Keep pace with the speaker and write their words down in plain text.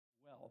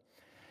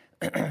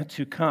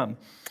to come.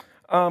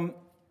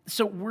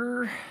 So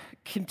we're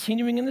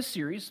continuing in the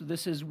series.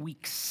 This is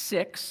week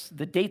 6.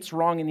 The date's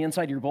wrong in the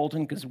inside of your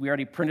bulletin because we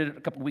already printed it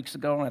a couple weeks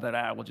ago, and I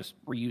thought, we'll just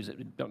reuse it.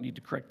 We don't need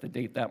to correct the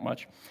date that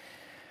much.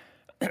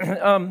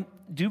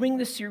 Doing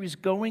this series,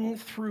 going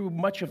through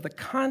much of the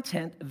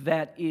content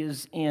that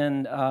is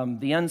in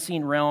the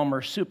unseen realm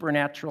or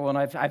supernatural, and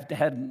I've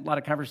had a lot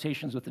of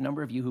conversations with a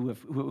number of you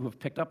who have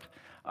picked up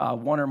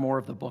one or more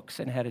of the books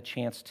and had a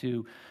chance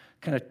to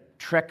kind of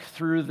trek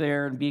through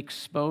there and be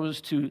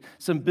exposed to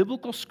some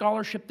biblical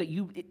scholarship that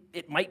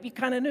it might be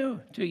kind of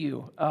new to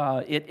you.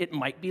 It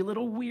might be a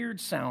little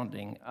weird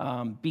sounding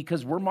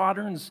because we're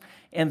moderns,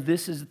 and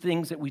this is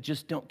things that we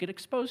just don't get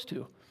exposed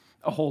to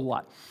a whole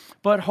lot.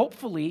 But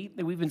hopefully,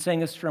 we've been saying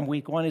this from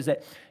week 1, is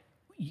that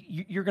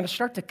you're going to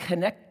start to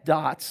connect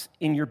dots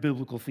in your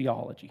biblical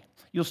theology.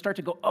 You'll start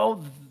to go,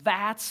 oh,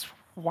 that's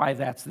why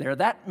that's there.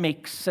 That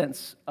makes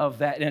sense of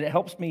that, and it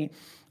helps me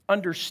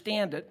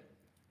understand it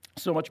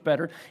so much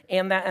better,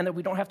 and that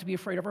we don't have to be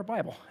afraid of our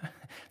Bible.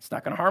 It's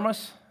not going to harm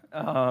us.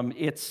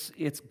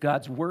 It's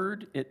God's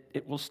word.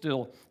 It will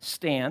still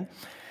stand.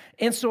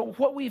 And so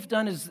what we've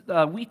done is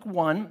week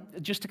 1,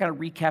 just to kind of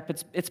recap,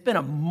 it's been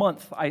a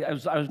month. I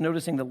was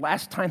noticing the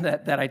last time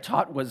that I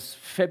taught was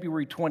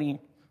February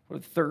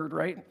 23rd,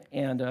 right?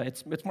 And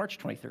it's March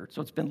 23rd.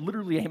 So it's been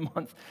literally a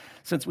month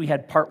since we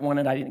had part 1,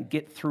 and I didn't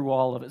get through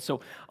all of it.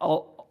 So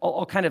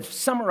I'll kind of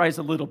summarize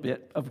a little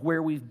bit of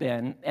where we've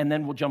been, and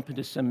then we'll jump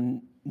into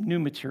some new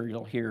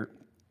material here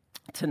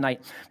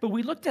tonight. But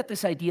we looked at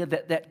this idea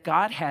that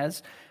God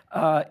has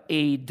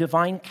a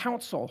divine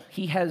counsel.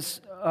 He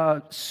has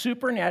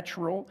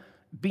supernatural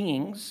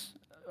beings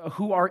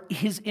who are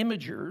his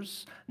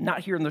imagers, not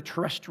here in the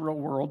terrestrial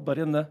world, but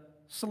in the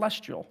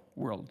celestial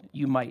world,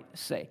 you might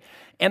say.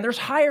 And there's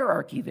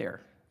hierarchy there.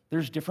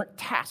 There's different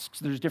tasks.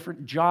 There's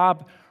different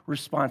job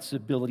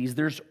responsibilities.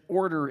 There's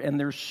order and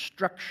there's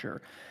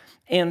structure.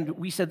 And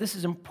we said this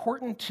is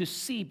important to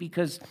see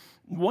because,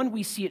 one,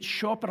 we see it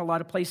show up in a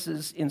lot of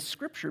places in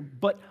Scripture,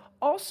 but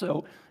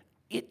also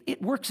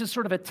it works as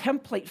sort of a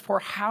template for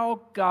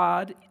how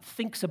God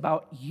thinks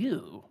about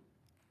you.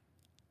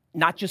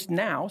 Not just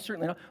now,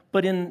 certainly not,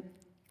 but in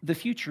the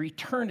future,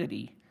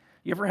 eternity.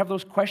 You ever have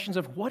those questions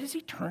of what is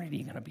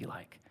eternity going to be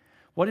like?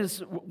 What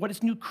is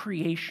new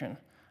creation?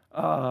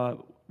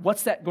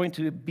 What's that going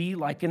to be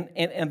like?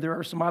 And there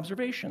are some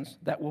observations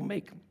that we'll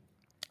make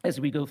as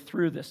we go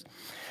through this.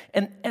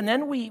 And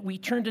then we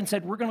turned and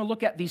said, we're going to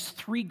look at these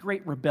 3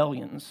 great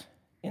rebellions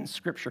in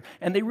Scripture.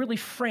 And they really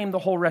frame the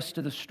whole rest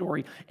of the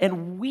story.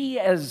 And we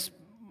as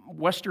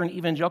Western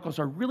evangelicals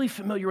are really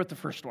familiar with the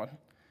first one,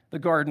 the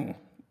garden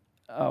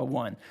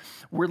one.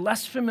 We're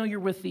less familiar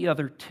with the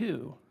other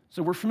 2.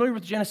 So we're familiar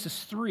with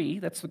Genesis 3,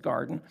 that's the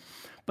garden.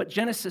 But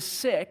Genesis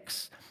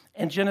 6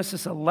 and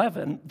Genesis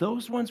 11,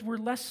 those ones we're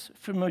less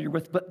familiar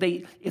with, but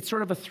it's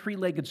sort of a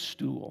 3-legged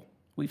stool.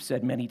 We've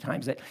said many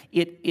times that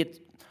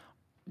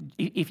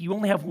if you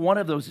only have one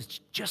of those, it's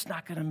just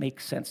not going to make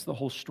sense, the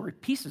whole story.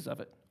 Pieces of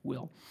it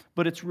will,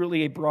 but it's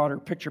really a broader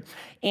picture.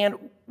 And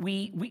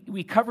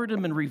we covered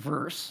them in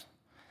reverse,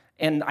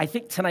 and I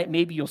think tonight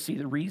maybe you'll see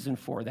the reason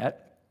for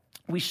that.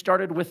 We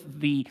started with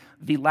the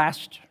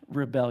last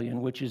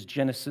rebellion, which is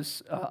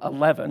Genesis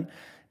 11,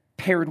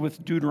 paired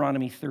with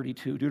Deuteronomy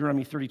 32.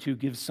 Deuteronomy 32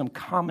 gives some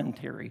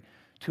commentary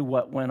to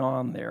what went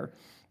on there.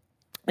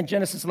 In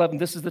Genesis 11,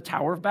 this is the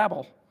Tower of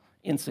Babel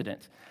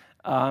incident.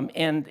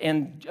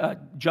 And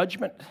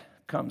judgment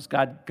comes.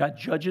 God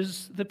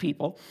judges the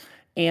people.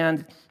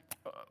 And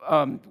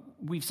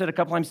we've said a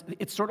couple times,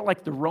 it's sort of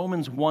like the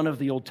Romans 1 of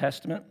the Old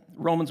Testament.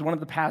 Romans 1 of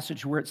the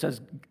passage where it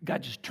says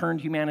God just turned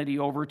humanity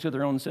over to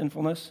their own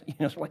sinfulness.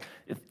 It's like,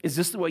 is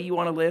this the way you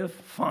want to live?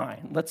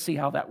 Fine. Let's see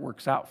how that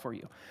works out for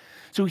you.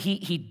 So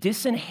he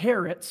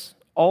disinherits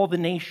all the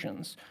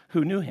nations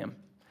who knew him.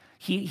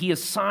 He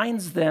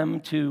assigns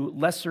them to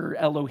lesser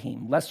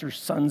Elohim, lesser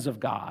sons of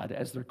God,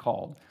 as they're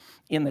called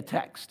in the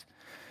text.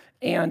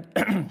 And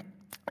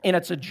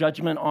it's a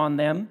judgment on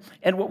them.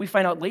 And what we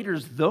find out later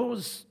is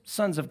those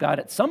sons of God,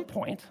 at some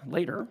point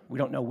later, we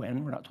don't know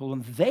when, we're not told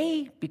when,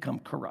 they become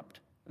corrupt.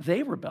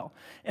 They rebel.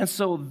 And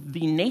so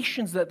the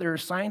nations that they're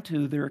assigned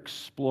to, they're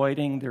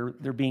exploiting,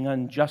 they're being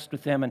unjust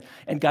with them,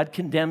 and God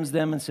condemns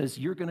them and says,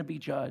 you're going to be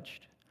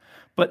judged.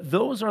 But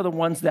those are the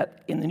ones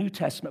that in the New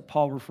Testament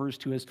Paul refers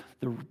to as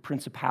the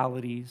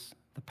principalities,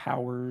 the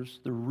powers,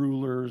 the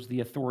rulers, the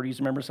authorities.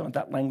 Remember some of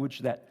that language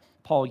that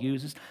Paul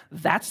uses?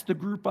 That's the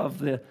group of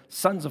the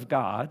sons of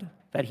God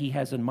that he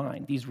has in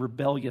mind, these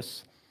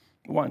rebellious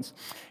ones.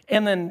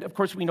 And then, of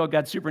course, we know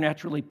God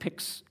supernaturally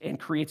picks and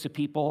creates a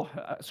people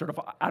sort of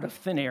out of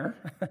thin air,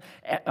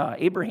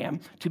 Abraham,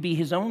 to be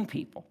his own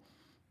people.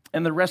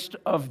 And the rest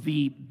of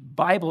the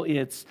Bible,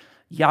 it's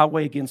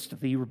Yahweh against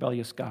the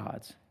rebellious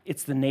gods.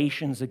 It's the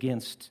nations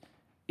against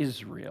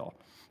Israel.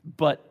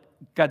 But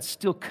God's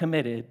still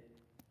committed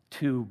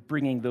to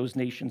bringing those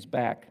nations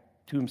back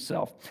to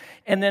himself.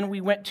 And then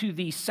we went to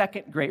the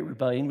second great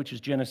rebellion, which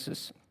is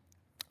Genesis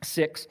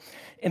 6.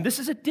 And this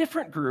is a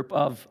different group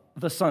of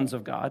the sons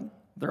of God.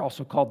 They're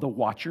also called the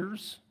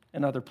Watchers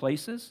and other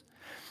places.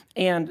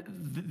 And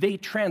they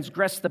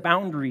transgress the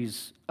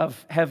boundaries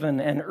of heaven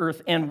and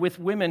earth, and with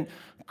women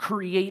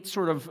create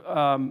sort of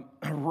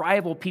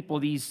rival people,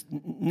 these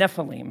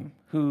Nephilim,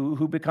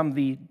 who become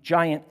the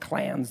giant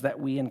clans that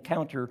we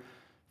encounter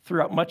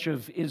throughout much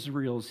of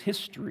Israel's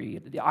history,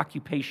 the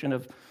occupation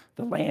of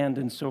the land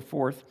and so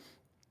forth.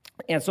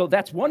 And so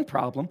that's one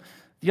problem.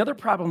 The other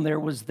problem there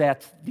was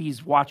that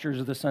these watchers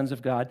of the sons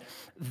of God,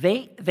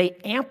 they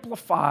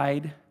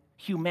amplified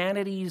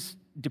humanity's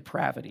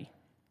depravity,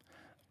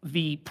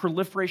 the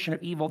proliferation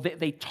of evil.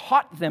 They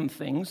taught them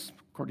things,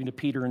 according to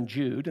Peter and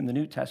Jude in the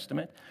New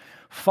Testament,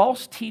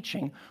 false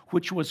teaching,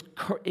 which was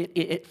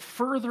it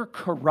further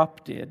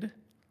corrupted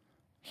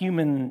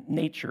human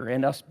nature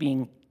and us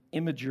being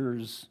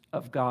imagers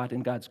of God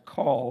and God's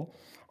call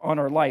on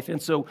our life.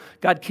 And so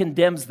God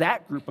condemns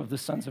that group of the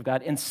sons of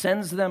God and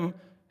sends them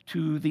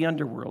to the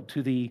underworld,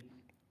 to the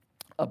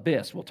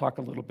abyss. We'll talk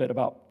a little bit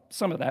about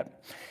some of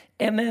that.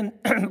 And then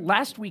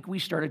last week we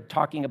started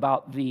talking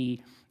about the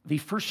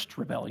first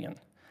rebellion,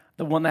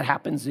 the one that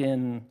happens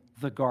in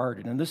the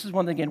garden. And this is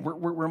one that, again,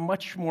 we're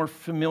much more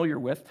familiar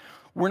with.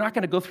 We're not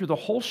going to go through the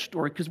whole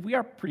story because we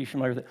are pretty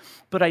familiar with it.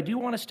 But I do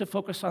want us to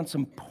focus on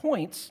some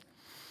points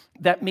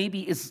that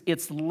maybe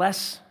it's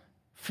less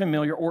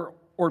familiar, or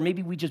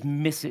maybe we just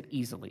miss it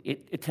easily.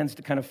 It tends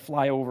to kind of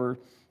fly over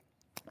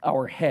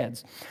our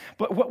heads.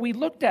 But what we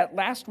looked at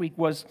last week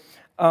was,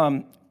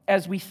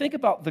 as we think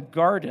about the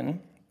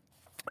garden,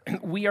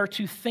 we are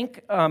to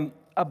think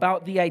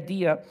about the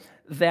idea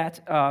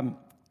that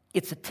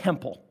it's a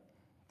temple.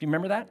 Do you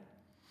remember that?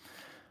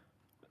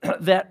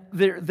 That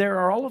there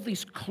are all of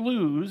these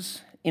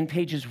clues in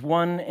pages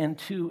 1 and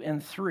 2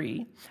 and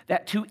 3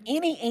 that to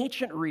any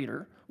ancient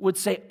reader would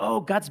say, oh,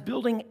 God's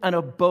building an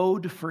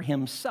abode for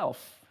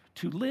himself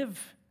to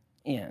live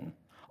in.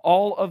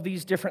 All of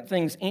these different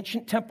things.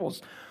 Ancient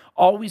temples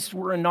always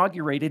were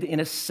inaugurated in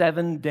a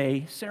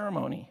 7-day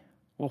ceremony.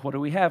 Well, what do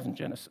we have in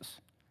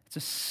Genesis? It's a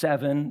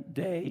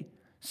 7-day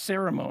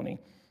ceremony.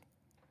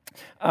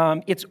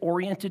 It's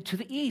oriented to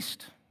the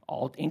east.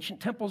 All ancient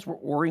temples were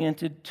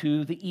oriented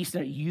to the east,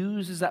 and it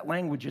uses that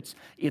language.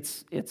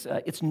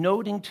 It's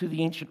noting to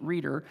the ancient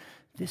reader,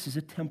 this is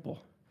a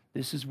temple.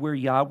 This is where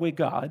Yahweh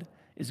God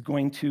is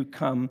going to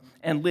come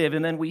and live.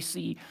 And then we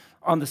see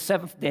on the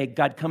 7th day,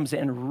 God comes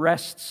and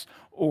rests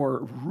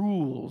or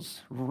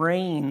rules,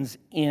 reigns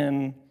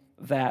in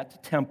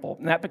that temple.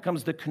 And that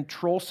becomes the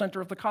control center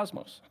of the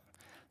cosmos.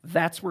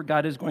 That's where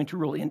God is going to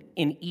rule,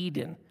 in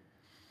Eden.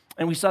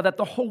 And we saw that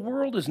the whole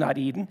world is not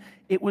Eden.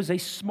 It was a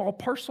small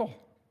parcel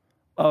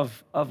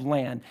of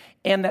land.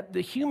 And that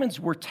the humans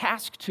were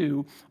tasked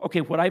to,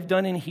 okay, what I've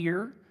done in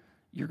here,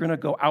 you're going to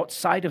go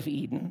outside of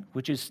Eden,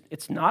 which is,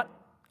 it's not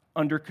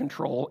under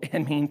control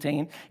and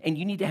maintained, and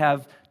you need to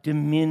have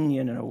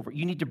dominion over it.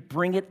 You need to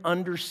bring it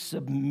under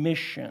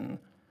submission.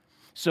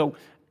 So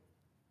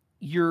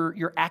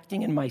you're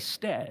acting in my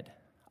stead.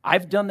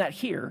 I've done that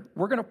here.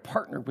 We're going to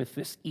partner with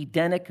this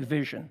Edenic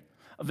vision.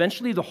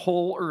 Eventually, the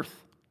whole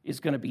earth is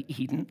going to be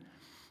Eden,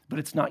 but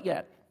it's not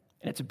yet.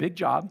 And it's a big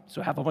job,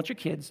 so have a bunch of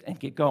kids and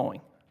get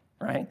going,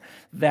 right?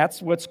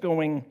 That's what's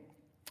going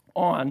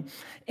on.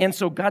 And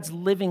so God's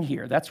living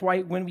here. That's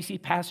why when we see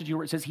passages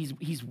where it says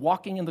he's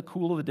walking in the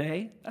cool of the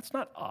day, that's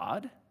not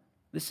odd.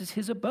 This is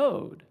his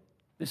abode.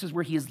 This is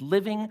where he is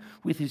living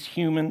with his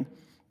human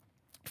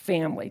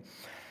family.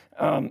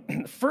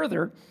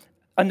 Further,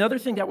 another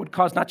thing that would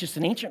cause not just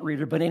an ancient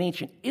reader, but an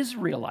ancient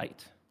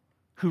Israelite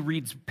who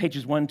reads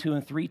pages 1, 2,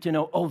 and 3 to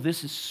know, oh,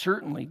 this is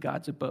certainly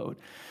God's abode.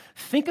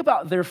 Think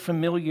about their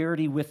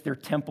familiarity with their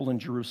temple in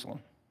Jerusalem,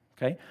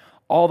 okay?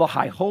 All the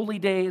high holy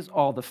days,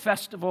 all the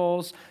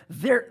festivals,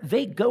 their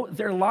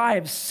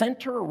lives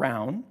center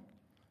around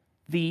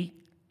the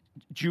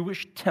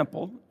Jewish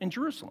temple in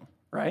Jerusalem,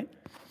 right?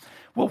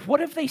 Well, what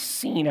have they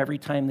seen every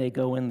time they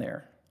go in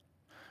there?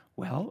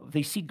 Well,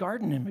 they see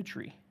garden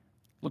imagery.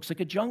 Looks like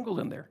a jungle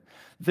in there.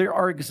 There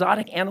are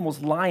exotic animals,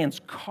 lions,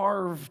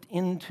 carved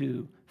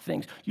into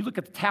things. You look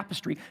at the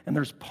tapestry, and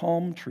there's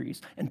palm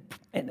trees and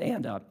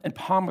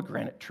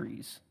pomegranate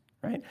trees,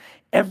 right?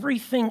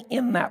 Everything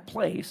in that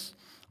place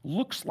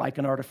looks like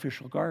an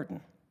artificial garden.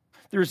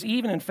 There's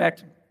even, in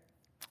fact,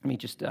 let me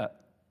just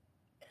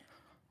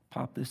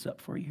pop this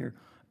up for you here.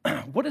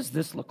 What does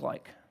this look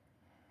like?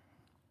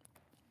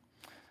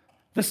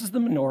 This is the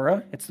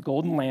menorah. It's the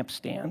golden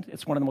lampstand.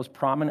 It's one of the most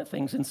prominent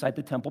things inside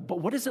the temple. But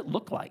what does it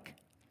look like?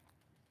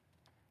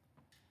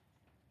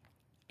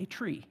 A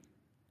tree.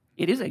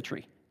 It is a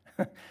tree.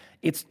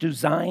 It's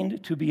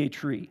designed to be a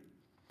tree.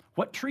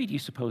 What tree do you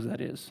suppose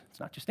that is? It's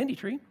not just any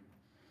tree.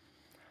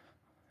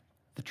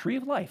 The tree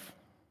of life.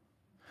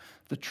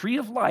 The tree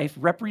of life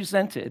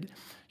represented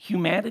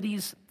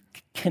humanity's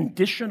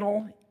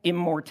conditional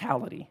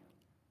immortality.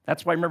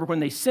 That's why, remember, when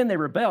they sin, they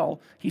rebel,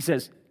 he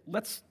says,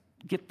 let's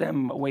get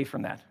them away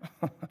from that.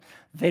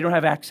 They don't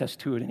have access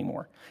to it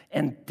anymore.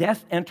 And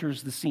death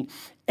enters the scene.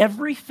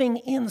 Everything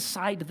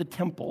inside the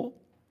temple,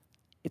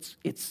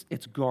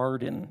 it's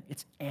garden,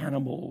 it's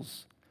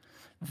animals.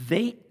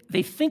 They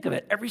think of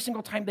it every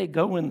single time they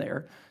go in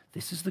there.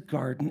 This is the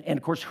garden. And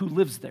of course, who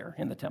lives there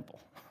in the temple?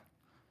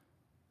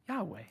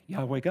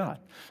 Yahweh God.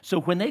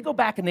 So when they go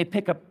back and they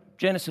pick up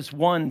Genesis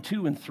 1,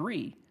 2, and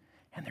 3,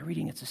 and they're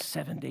reading it's a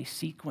 7-day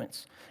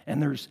sequence,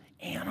 and there's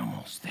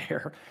animals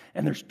there,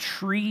 and there's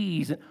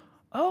trees. And,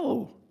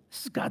 oh,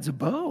 this is God's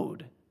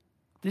abode.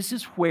 This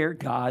is where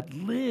God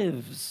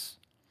lives.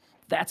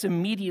 That's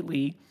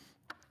immediately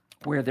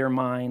where their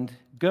mind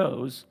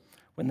goes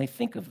when they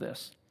think of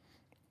this.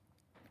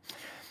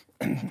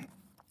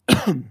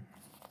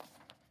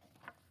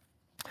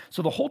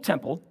 So the whole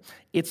temple,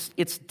 it's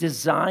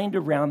designed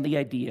around the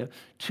idea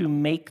to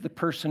make the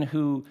person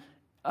who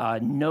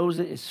knows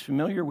it, is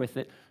familiar with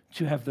it,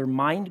 to have their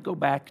mind go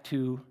back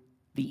to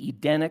the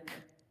Edenic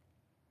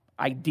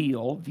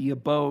ideal, the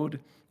abode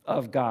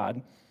of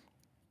God,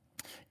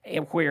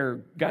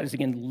 where God is,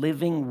 again,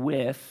 living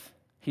with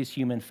his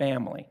human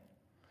family.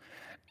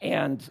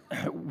 And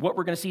what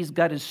we're going to see is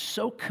God is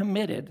so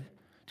committed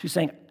to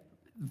saying,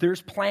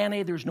 there's plan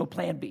A, there's no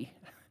plan B.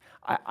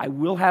 I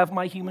will have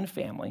my human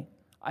family.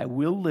 I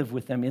will live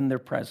with them in their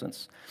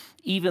presence,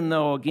 even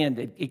though,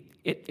 again,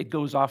 it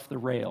goes off the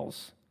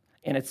rails,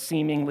 and it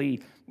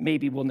seemingly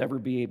maybe we'll never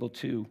be able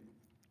to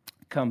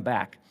come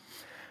back.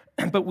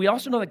 But we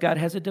also know that God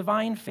has a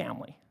divine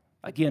family.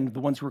 Again, the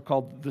ones who are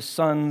called the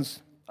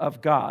sons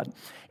of God.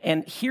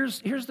 And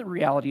here's the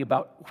reality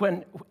about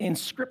when in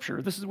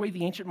Scripture, this is the way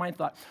the ancient mind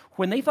thought.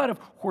 When they thought of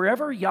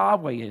wherever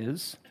Yahweh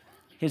is,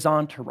 his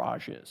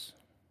entourage is.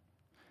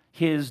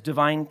 His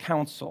divine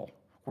counsel.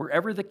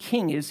 Wherever the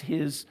king is,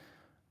 his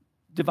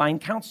divine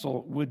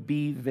counsel would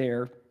be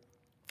there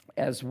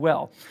as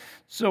well.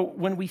 So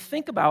when we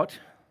think about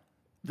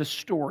the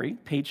story,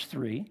 page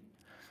 3,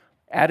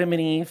 Adam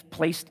and Eve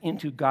placed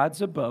into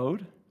God's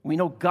abode, we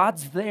know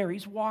God's there.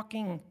 He's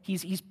walking.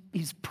 He's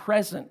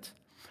present.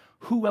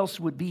 Who else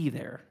would be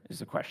there is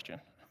the question.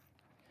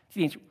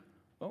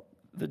 Well,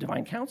 the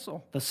divine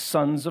council, the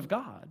sons of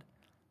God.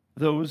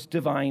 Those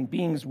divine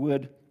beings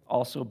would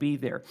also be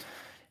there.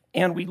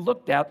 And we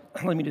looked at,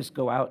 let me just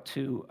go out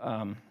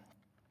to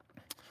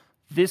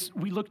this.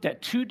 We looked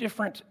at two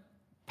different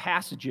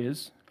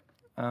passages.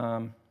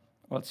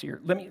 Let's see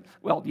here.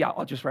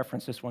 I'll just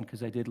reference this one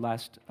because I did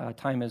last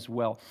time as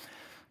well.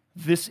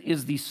 This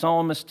is the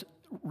psalmist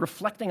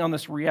reflecting on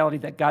this reality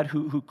that God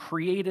who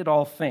created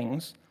all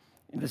things.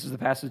 And this is the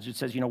passage that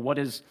says, what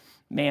is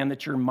man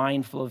that you're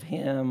mindful of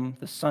him,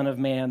 the son of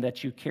man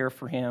that you care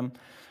for him.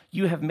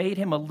 You have made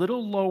him a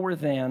little lower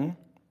than,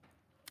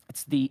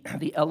 it's the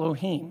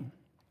Elohim,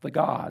 the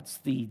gods,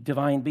 the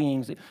divine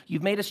beings.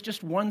 You've made us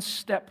just one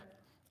step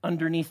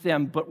underneath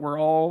them, but we're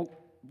all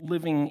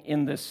living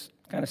in this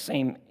kind of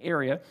same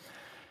area.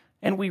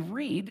 And we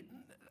read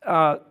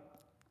that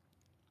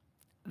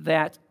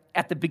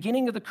at the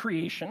beginning of the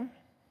creation,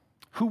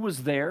 who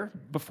was there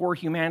before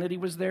humanity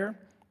was there?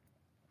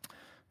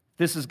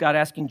 This is God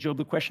asking Job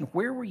the question,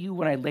 where were you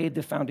when I laid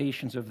the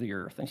foundations of the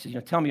earth? And he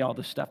says, tell me all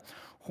this stuff.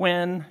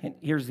 And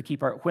here's the key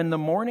part, when the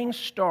morning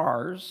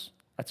stars,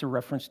 that's a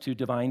reference to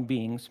divine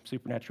beings,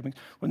 supernatural beings,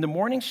 when the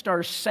morning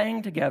stars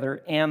sang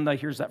together, and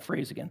here's that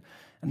phrase again,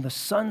 and the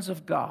sons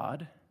of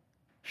God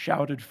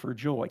shouted for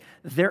joy.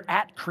 They're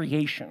at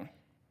creation.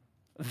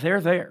 They're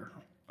there,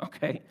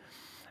 okay?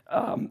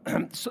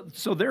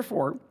 So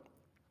therefore,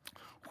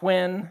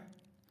 when...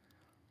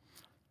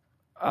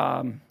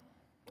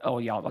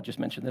 I'll just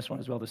mention this one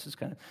as well. This is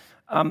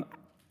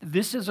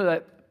this is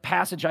a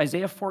passage,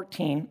 Isaiah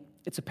 14.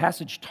 It's a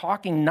passage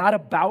talking not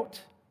about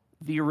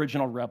the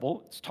original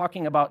rebel. It's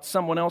talking about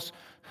someone else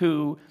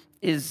who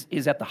is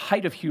at the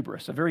height of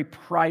hubris, a very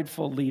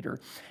prideful leader.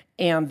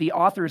 And the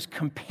author is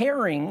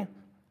comparing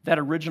that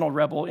original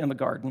rebel in the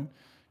garden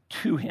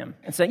to him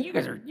and saying, you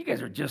guys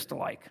are just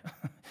alike.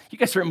 You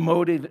guys are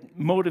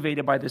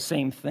motivated by the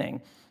same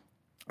thing.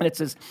 And it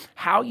says,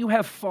 how you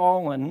have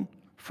fallen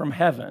from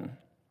heaven,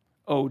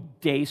 O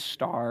day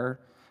star,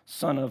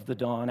 son of the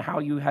dawn, how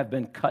you have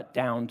been cut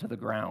down to the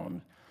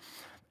ground.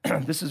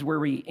 This is where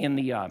we, in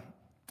the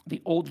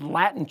old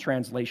Latin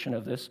translation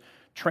of this,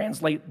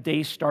 translate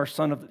day star,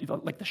 son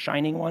of, like the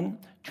shining one,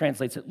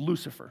 translates it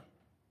Lucifer.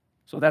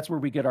 So that's where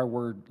we get our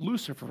word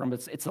Lucifer from.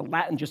 It's a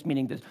Latin just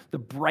meaning the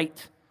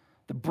bright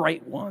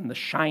one, the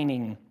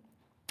shining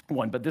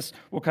one. But this,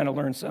 we'll kind of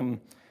learn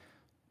some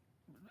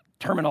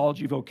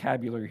terminology,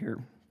 vocabulary here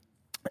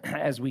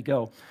as we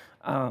go.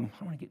 I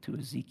want to get to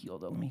Ezekiel,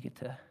 though. Let me get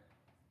to...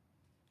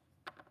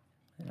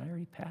 Did I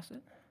already pass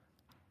it?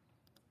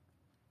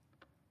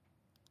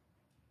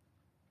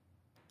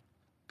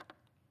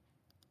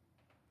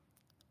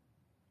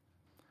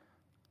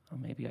 Oh,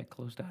 maybe I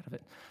closed out of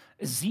it.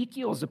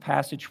 Ezekiel is a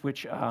passage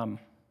which... let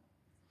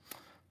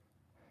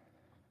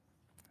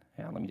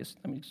me just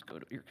go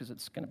to here because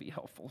it's going to be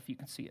helpful if you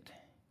can see it.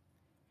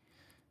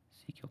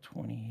 Ezekiel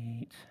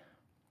 28.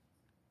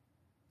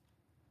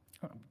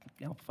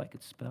 Help if I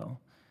could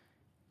spell.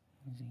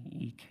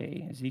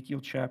 E-K,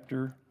 Ezekiel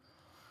chapter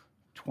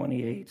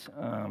 28.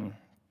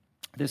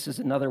 This is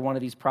another one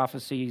of these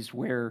prophecies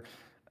where,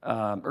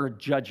 or a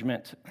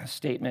judgment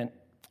statement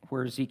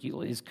where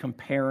Ezekiel is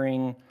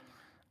comparing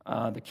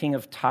the king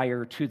of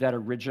Tyre to that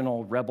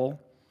original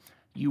rebel.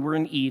 You were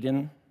in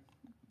Eden,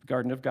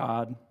 Garden of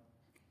God.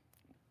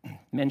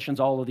 Mentions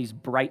all of these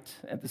bright,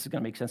 and this is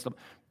going to make sense,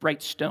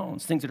 bright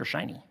stones, things that are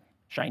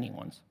shiny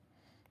ones.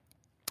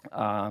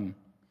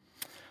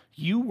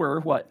 You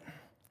were what?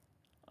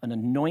 An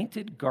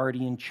anointed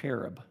guardian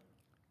cherub.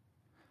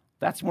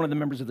 That's one of the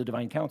members of the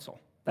divine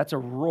council. That's a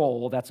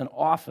role, that's an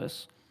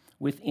office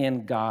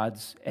within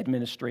God's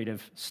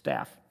administrative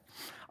staff.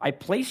 I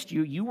placed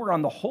you, you were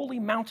on the holy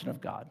mountain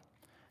of God.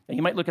 Now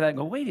you might look at that and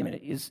go, wait a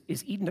minute, is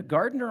Eden a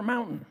garden or a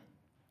mountain?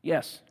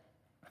 Yes.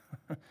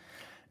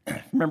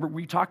 Remember,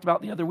 we talked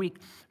about the other week,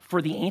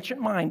 for the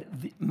ancient mind,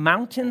 the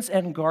mountains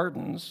and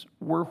gardens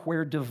were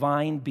where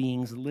divine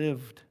beings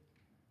lived.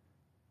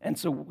 And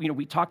so,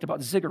 we talked about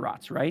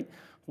ziggurats, right?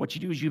 What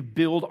you do is you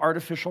build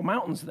artificial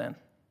mountains then,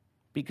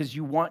 because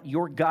you want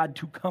your God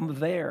to come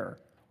there,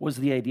 was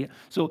the idea.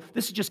 So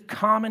this is just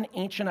common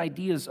ancient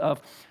ideas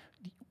of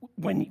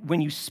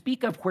when you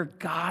speak of where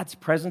God's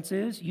presence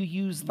is, you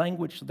use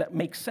language that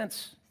makes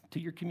sense to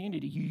your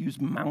community. You use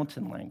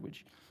mountain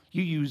language.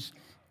 You use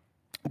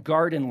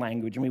garden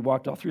language, and we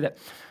walked all through that.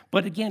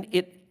 But again,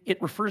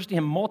 it refers to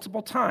him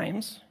multiple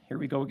times. Here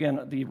we go again,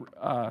 the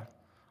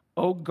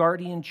O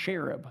guardian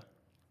cherub.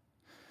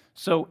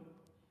 So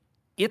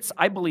it's,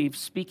 I believe,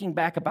 speaking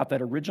back about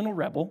that original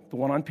rebel, the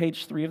one on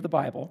page 3 of the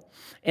Bible,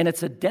 and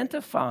it's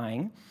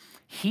identifying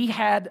he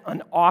had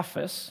an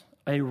office,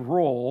 a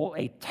role,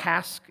 a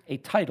task, a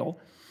title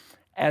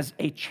as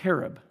a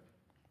cherub.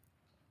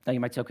 Now you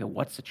might say, okay,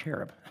 what's a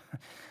cherub?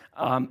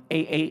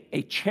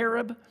 A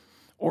cherub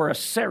or a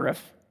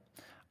seraph,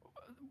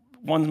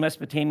 one's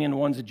Mesopotamian,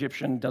 one's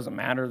Egyptian, doesn't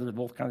matter, they're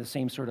both kind of the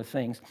same sort of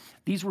things.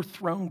 These were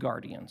throne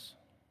guardians.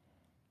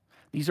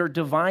 These are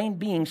divine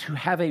beings who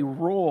have a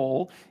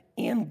role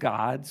in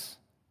God's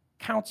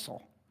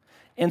council.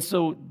 And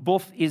so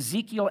both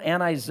Ezekiel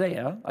and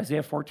Isaiah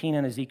 14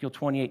 and Ezekiel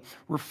 28,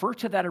 refer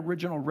to that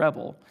original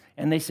rebel,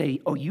 and they say,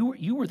 oh,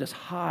 you were this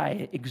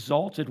high,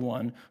 exalted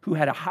one who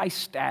had a high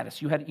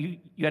status. You had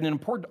an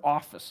important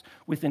office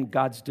within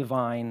God's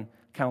divine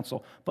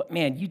council. But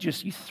man, you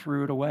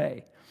threw it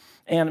away.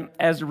 And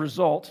as a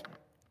result,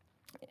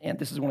 and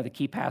this is one of the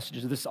key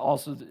passages, this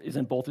also is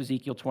in both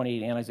Ezekiel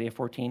 28 and Isaiah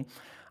 14,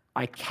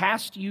 I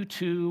cast you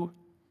to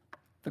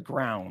the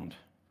ground.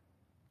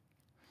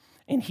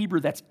 In Hebrew,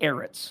 that's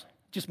eretz.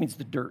 It just means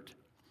the dirt.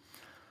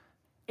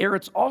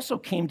 Eretz also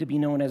came to be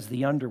known as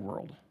the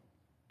underworld.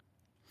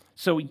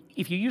 So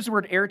if you use the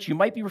word eretz, you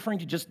might be referring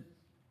to just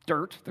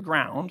dirt, the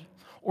ground,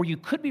 or you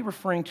could be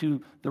referring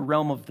to the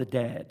realm of the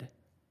dead,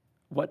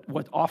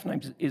 what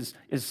oftentimes is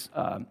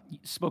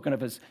spoken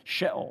of as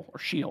Sheol or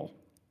Sheol.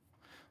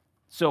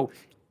 So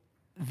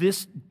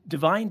this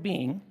divine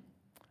being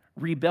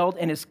rebelled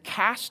and is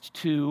cast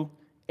to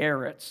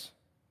eretz,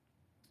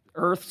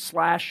 earth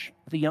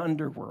 / the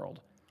underworld.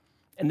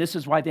 And this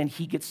is why then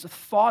he gets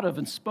thought of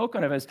and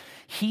spoken of as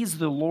he's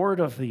the Lord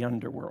of the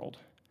underworld,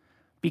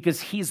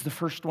 because he's the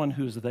first one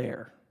who's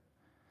there.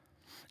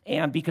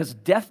 And because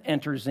death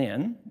enters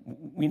in,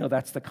 we know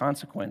that's the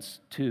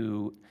consequence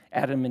to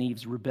Adam and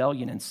Eve's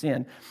rebellion and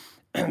sin.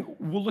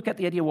 We'll look at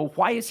the idea, well,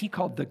 why is he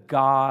called the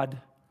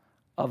God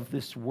of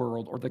this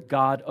world or the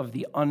God of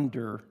the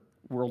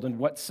underworld? In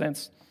what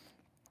sense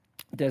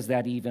does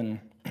that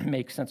even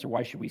make sense, or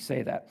why should we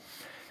say that?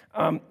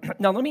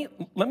 Now,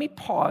 let me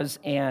pause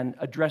and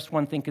address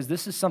one thing, because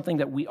this is something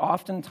that we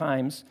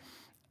oftentimes,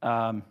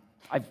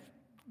 I've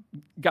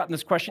gotten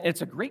this question,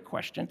 it's a great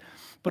question,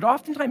 but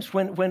oftentimes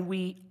when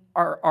we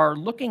are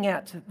looking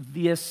at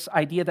this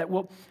idea that,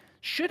 well,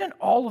 shouldn't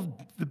all of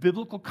the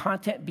biblical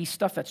content be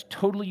stuff that's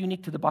totally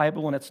unique to the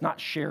Bible and it's not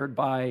shared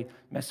by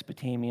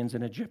Mesopotamians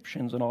and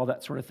Egyptians and all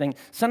that sort of thing?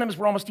 Sometimes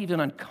we're almost even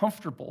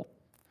uncomfortable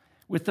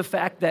with the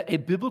fact that a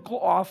biblical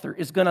author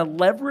is going to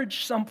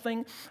leverage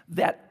something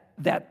that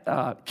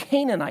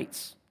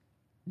Canaanites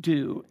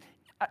do,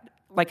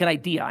 like an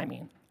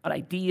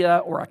idea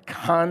or a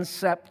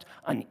concept,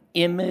 an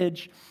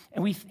image,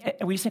 and we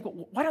think,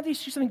 well, why don't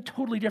these do something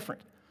totally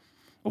different?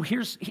 Well,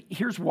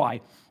 here's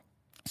why.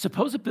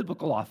 Suppose a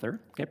biblical author,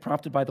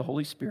 prompted by the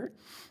Holy Spirit,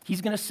 he's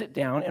going to sit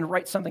down and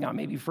write something out,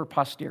 maybe for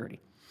posterity.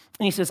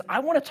 And he says, I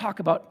want to talk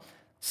about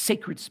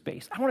sacred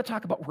space. I want to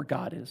talk about where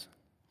God is.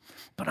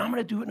 But I'm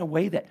going to do it in a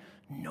way that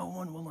no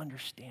one will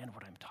understand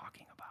what I'm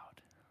talking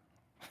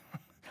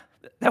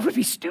about. That would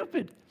be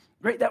stupid,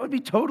 right? That would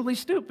be totally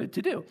stupid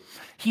to do.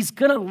 He's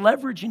going to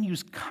leverage and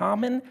use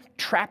common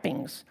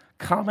trappings,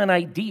 common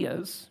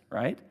ideas,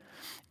 right?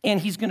 And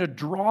he's going to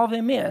draw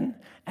them in,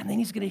 and then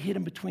he's going to hit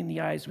them between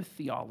the eyes with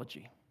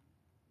theology.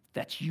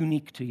 That's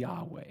unique to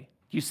Yahweh.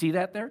 You see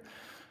that there?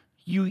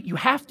 You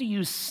have to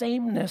use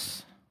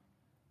sameness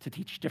to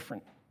teach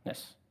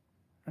differentness,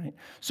 right?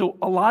 So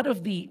a lot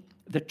of the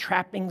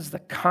trappings, the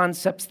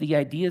concepts, the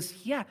ideas,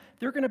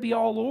 they're going to be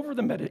all over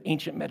the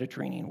ancient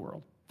Mediterranean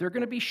world. They're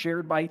going to be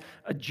shared by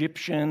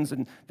Egyptians,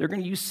 and they're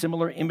going to use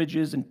similar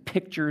images and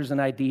pictures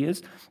and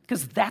ideas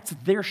because that's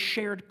their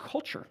shared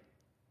culture,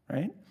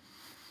 right?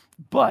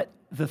 But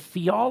the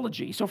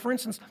theology, so for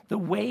instance, the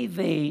way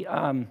they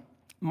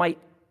might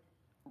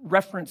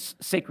reference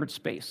sacred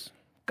space,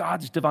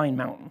 God's divine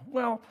mountain.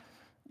 Well,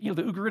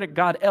 the Ugaritic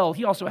god El,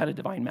 he also had a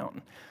divine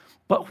mountain.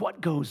 But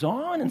what goes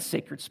on in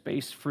sacred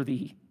space for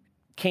the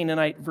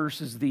Canaanite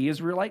versus the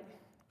Israelite?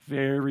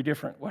 Very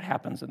different what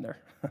happens in there.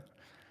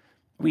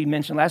 We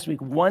mentioned last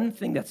week one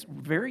thing that's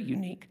very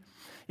unique.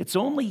 It's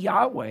only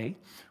Yahweh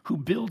who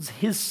builds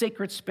his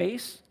sacred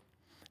space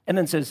and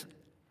then says,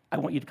 I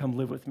want you to come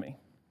live with me.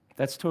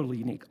 That's totally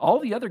unique. All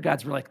the other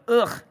gods were like,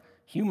 ugh,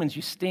 humans,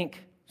 you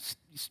stink.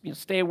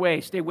 Stay away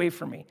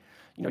from me.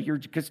 You're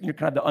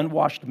kind of the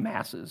unwashed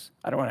masses.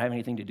 I don't want to have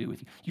anything to do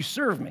with you. You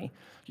serve me.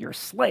 You're a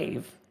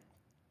slave.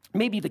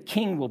 Maybe the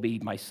king will be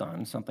my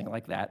son, something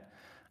like that.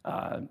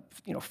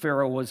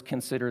 Pharaoh was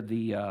considered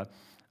the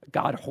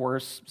god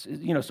Horus.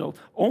 So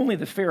only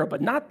the Pharaoh,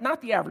 but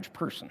not the average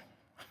person.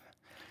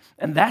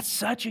 And that's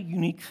such a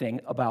unique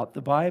thing about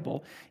the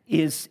Bible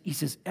is he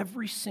says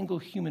every single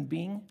human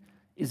being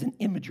is an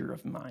imager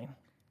of mine.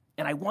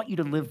 And I want you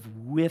to live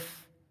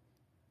with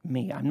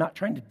me. I'm not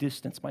trying to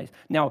distance myself.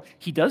 Now,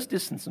 he does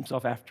distance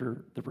himself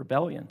after the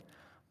rebellion,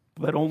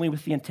 but only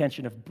with the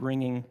intention of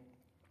bringing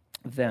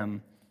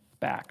them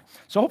back.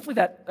 So hopefully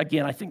that,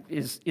 again, I think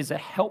is a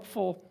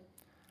helpful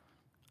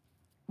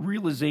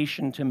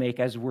realization to make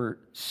as we're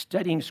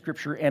studying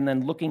Scripture and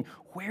then looking,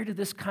 where did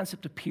this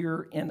concept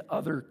appear in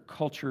other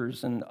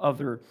cultures and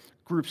other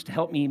groups to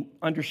help me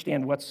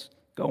understand what's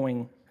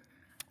going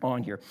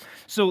on here.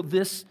 So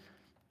this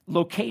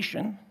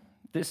location,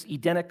 this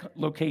Edenic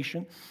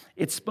location,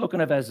 it's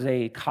spoken of as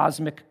a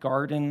cosmic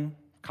garden,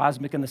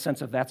 cosmic in the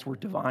sense of that's where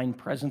divine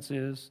presence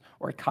is,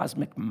 or a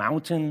cosmic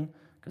mountain,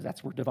 because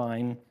that's where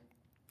divine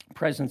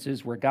presence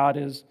is, where God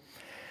is.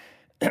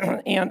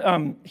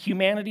 And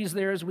humanity's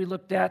there, as we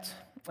looked at.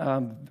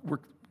 We're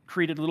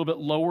created a little bit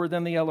lower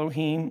than the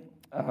Elohim.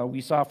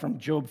 We saw from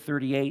Job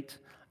 38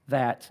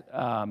 that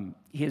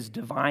his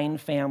divine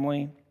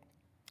family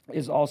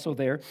is also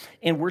there.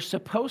 And we're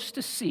supposed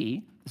to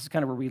see, this is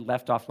kind of where we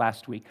left off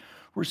last week,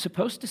 we're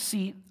supposed to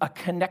see a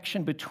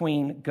connection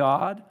between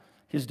God,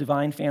 his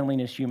divine family,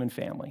 and his human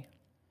family.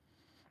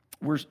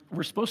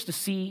 We're supposed to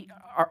see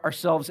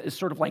ourselves as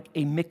sort of like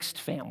a mixed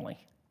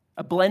family,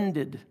 a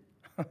blended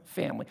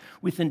family,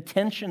 with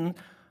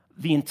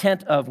the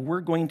intent of we're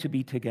going to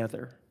be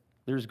together.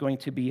 There's going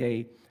to be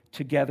a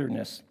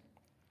togetherness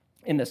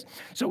in this.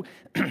 So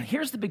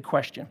here's the big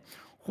question.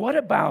 What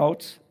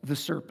about the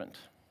serpent?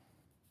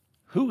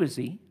 Who is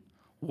he?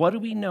 What do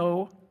we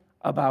know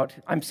about,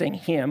 I'm saying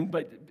him,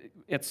 but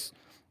it's,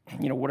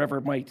 whatever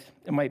it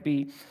might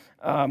be.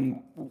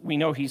 We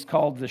know he's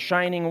called the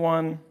Shining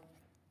One.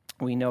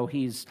 We know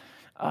he's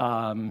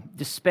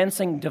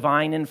dispensing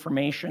divine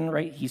information,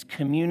 right? He's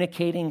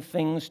communicating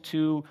things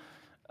to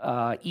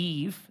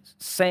Eve,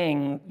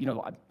 saying,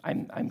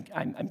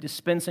 I'm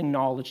dispensing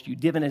knowledge to you.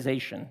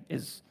 Divinization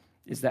is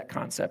that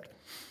concept.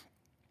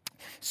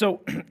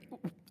 So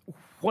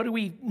what do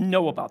we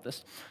know about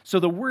this? So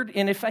the word,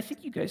 and I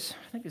think this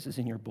is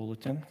in your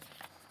bulletin.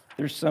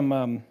 There's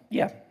some,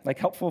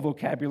 helpful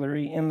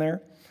vocabulary in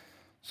there.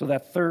 So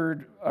that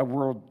third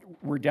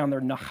word down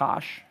there,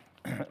 Nahash,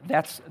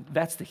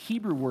 that's the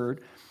Hebrew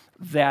word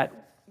that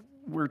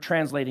we're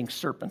translating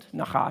serpent,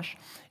 Nahash.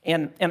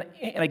 And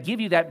I give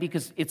you that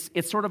because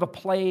it's sort of a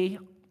play,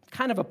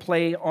 kind of a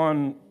play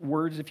on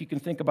words, if you can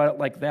think about it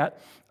like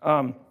that.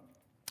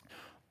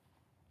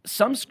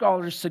 Some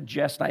scholars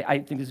suggest, I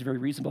think this is very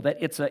reasonable, that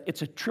it's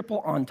a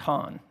triple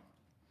entendre.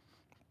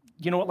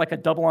 You know what like a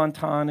double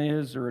entendre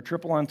is, or a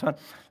triple entendre?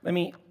 Let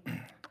me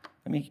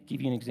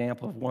give you an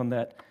example of one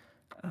that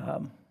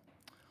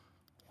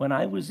when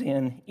I was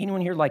in,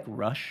 anyone here like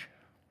Rush,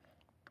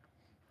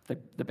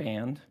 the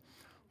band?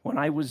 When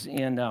I was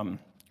in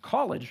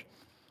college,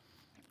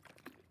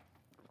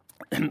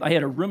 I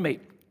had a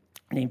roommate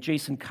named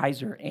Jason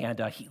Kaiser, and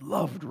he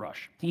loved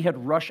Rush. He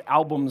had Rush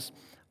albums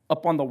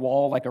up on the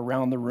wall, like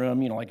around the room,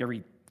 like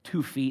every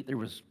 2 feet. There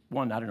was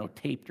one,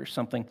 taped or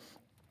something.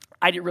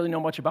 I didn't really know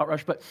much about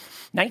Rush, but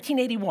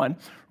 1981,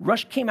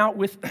 Rush came out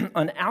with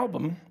an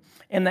album,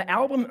 and the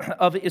album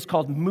of it is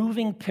called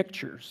Moving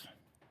Pictures.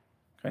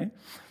 Okay?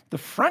 The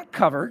front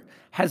cover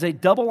has a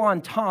double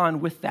entendre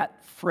with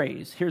that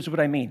phrase. Here's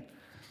what I mean.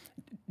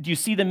 Do you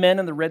see the men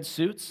in the red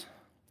suits?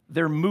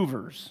 They're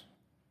movers.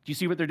 Do you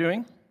see what they're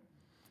doing?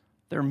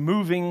 They're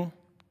moving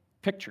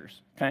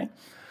pictures, okay?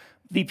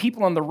 The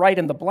people on the right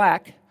in the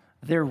black,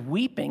 they're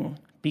weeping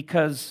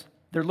because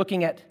they're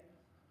looking at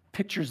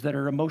pictures that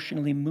are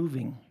emotionally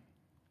moving.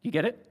 You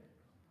get it?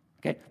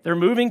 Okay, they're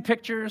moving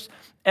pictures,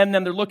 and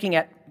then they're looking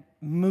at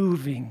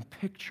moving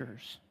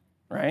pictures,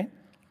 right?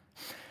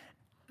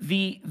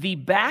 The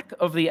back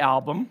of the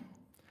album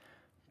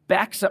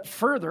backs up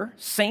further,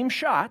 same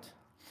shot.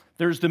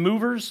 There's the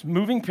movers,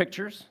 moving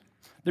pictures.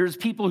 There's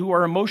people who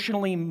are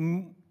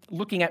emotionally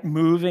looking at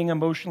moving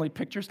emotionally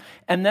pictures.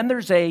 And then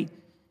there's a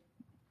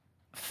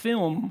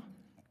film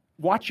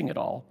watching it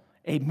all,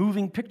 a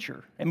moving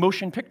picture, a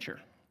motion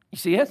picture. You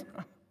see it?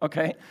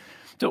 Okay.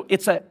 So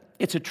it's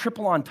a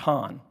triple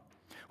entendre,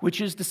 which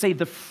is to say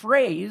the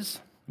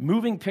phrase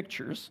moving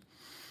pictures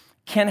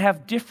can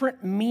have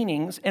different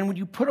meanings, and when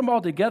you put them all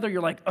together,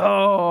 you're like,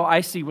 oh,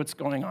 I see what's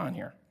going on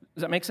here.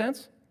 Does that make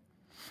sense?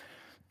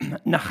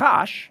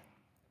 Nachash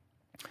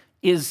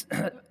is,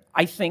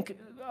 I think,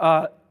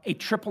 a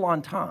triple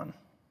entendre.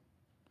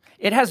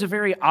 It has a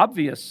very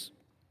obvious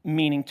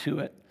meaning to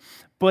it,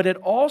 but it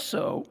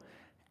also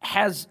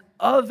has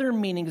other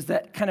meanings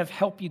that kind of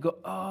help you go,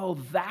 oh,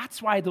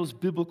 that's why those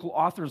biblical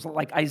authors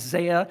like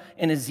Isaiah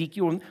and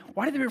Ezekiel,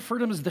 why do they refer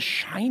to him as the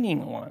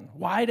shining one?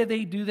 Why do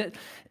they do that?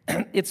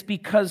 It's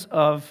because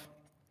of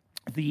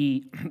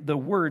the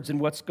words and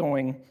what's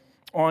going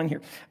on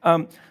here.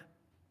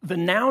 The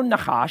noun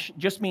Nachash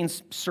just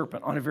means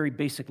serpent on a very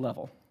basic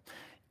level.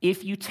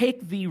 If you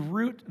take the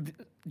root,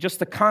 just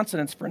the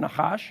consonants for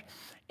Nachash,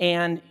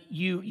 and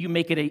you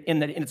make it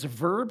in its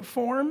verb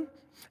form,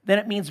 then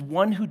it means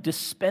one who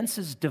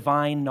dispenses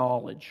divine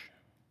knowledge.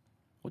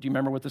 Well, do you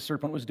remember what the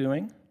serpent was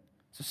doing?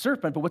 It's a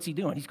serpent, but what's he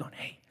doing? He's going,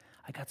 hey,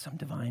 I got some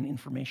divine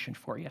information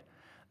for you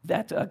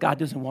that God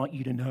doesn't want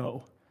you to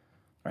know.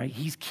 Right?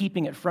 He's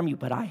keeping it from you,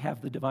 but I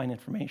have the divine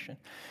information.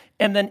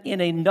 And then in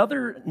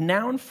another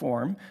noun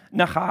form,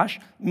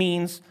 Nachash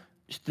means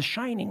the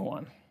shining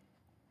one.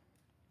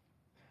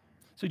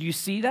 So do you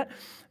see that?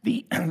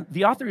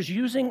 The author is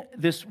using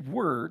this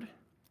word,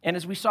 and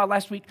as we saw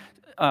last week,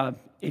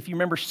 if you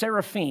remember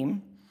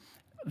seraphim,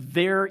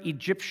 their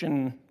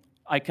Egyptian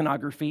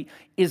iconography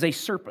is a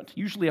serpent,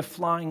 usually a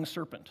flying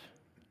serpent.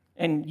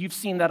 And you've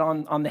seen that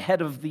on the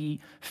head of the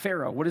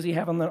Pharaoh. What does he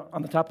have on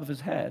the top of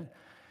his head?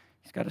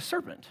 He's got a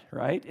serpent,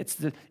 right?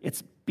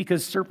 It's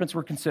because serpents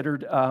were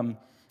considered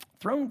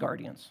throne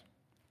guardians.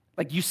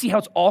 Like, you see how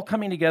it's all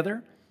coming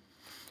together?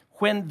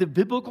 When the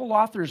biblical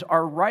authors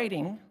are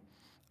writing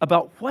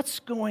about what's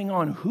going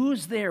on,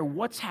 who's there,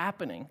 what's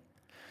happening,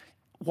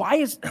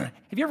 have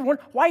you ever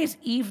wondered, why is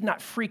Eve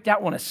not freaked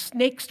out when a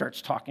snake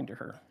starts talking to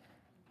her?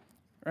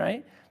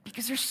 Right?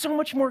 Because there's so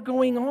much more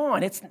going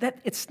on.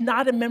 It's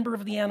not a member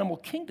of the animal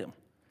kingdom.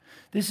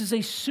 This is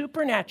a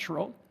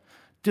supernatural,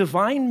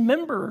 divine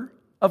member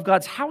of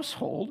God's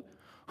household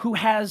who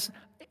has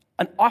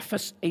an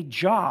office, a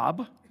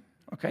job,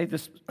 okay,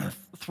 this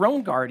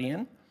throne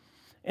guardian,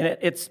 and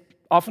it's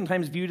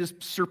oftentimes viewed as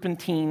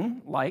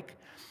serpentine-like,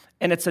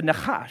 and it's a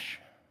Nachash.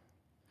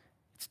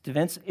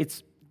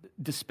 It's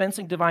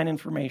dispensing divine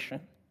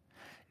information.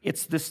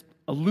 It's this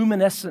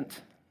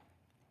luminescent,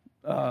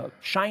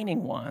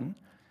 shining one,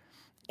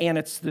 and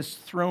it's this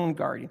throne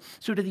guardian.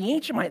 So to the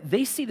ancient mind,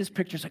 they see this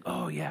picture, it's like,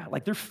 oh yeah,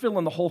 like they're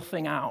filling the whole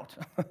thing out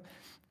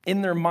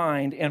in their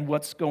mind and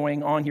what's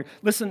going on here.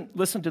 Listen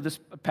to this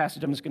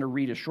passage. I'm just going to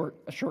read a short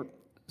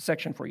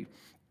section for you.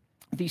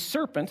 The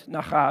serpent,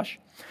 Nachash,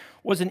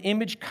 was an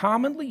image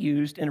commonly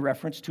used in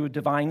reference to a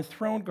divine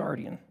throne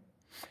guardian.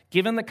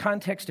 Given the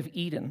context of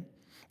Eden,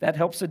 that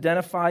helps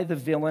identify the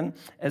villain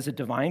as a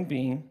divine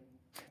being.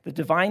 The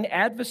divine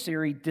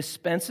adversary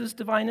dispenses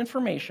divine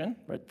information,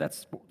 right?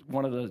 That's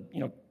one of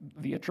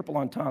the triple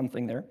entendre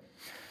thing there,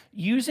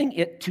 using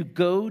it to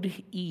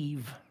goad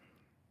Eve.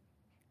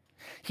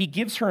 He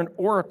gives her an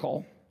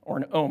oracle or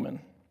an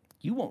omen.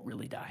 You won't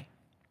really die.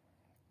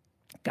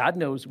 God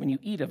knows when you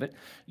eat of it,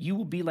 you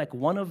will be like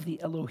one of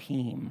the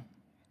Elohim.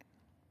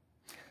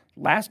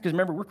 Last, because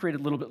remember, we're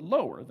created a little bit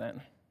lower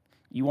then.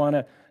 You want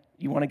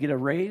to get a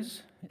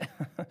raise?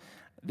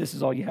 This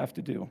is all you have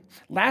to do.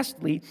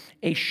 Lastly,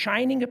 a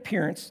shining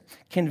appearance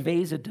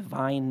conveys a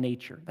divine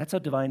nature. That's how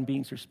divine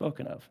beings are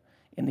spoken of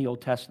in the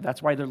Old Testament.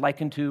 That's why they're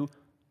likened to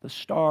the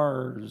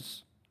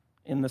stars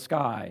in the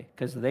sky,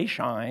 because they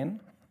shine,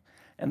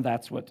 and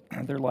that's what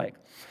they're like.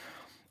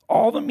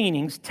 All the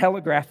meanings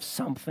telegraph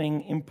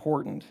something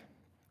important.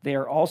 They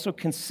are also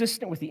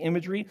consistent with the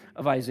imagery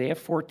of Isaiah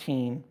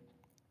 14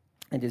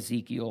 and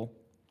Ezekiel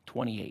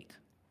 28.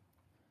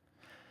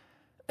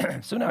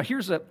 So now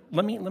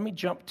let me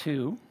jump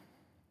to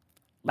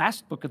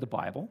last book of the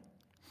Bible.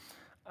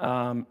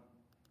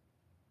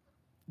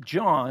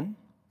 John,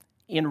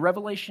 in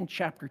Revelation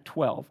chapter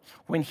 12,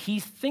 when he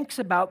thinks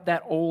about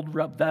that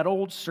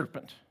old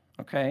serpent,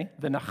 okay,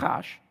 the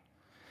Nachash,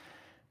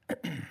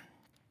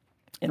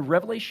 in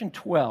Revelation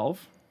 12,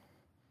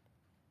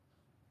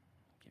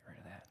 get rid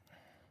of that.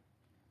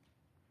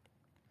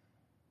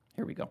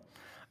 Here we go.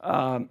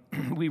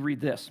 We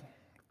read this.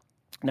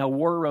 Now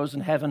war arose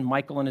in heaven,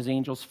 Michael and his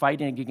angels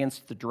fighting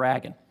against the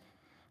dragon.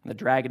 And the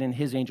dragon and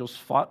his angels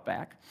fought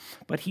back,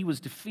 but he was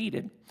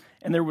defeated,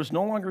 and there was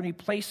no longer any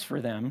place for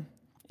them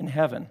in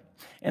heaven.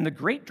 And the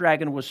great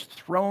dragon was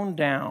thrown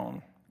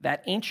down.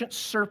 That ancient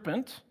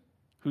serpent,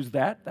 who's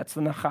that? That's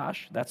the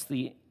Nachash. That's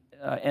the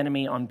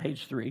enemy on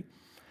page 3.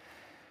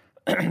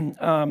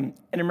 And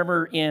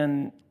remember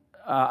in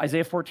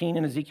Isaiah 14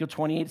 and Ezekiel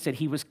 28, it said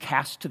he was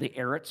cast to the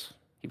Eretz.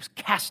 He was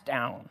cast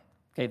down.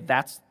 Okay,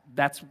 that's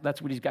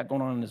what he's got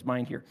going on in his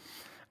mind here.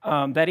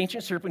 That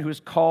ancient serpent who is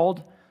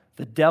called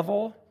the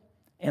devil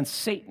and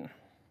Satan,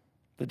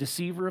 the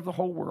deceiver of the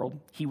whole world,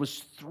 he was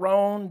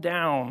thrown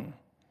down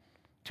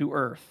to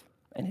earth,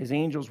 and his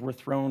angels were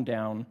thrown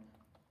down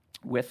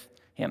with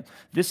him.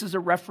 This is a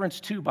reference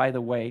to, by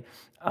the way,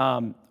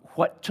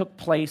 what took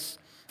place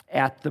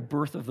at the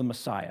birth of the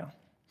Messiah.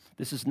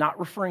 This is not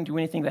referring to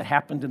anything that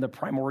happened in the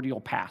primordial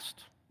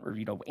past, or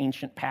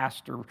ancient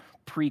past or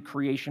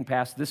pre-creation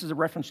past. This is a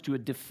reference to a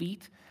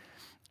defeat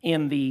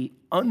in the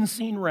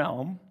unseen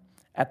realm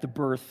at the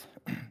birth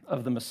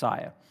of the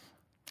Messiah.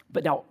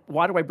 But now,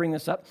 why do I bring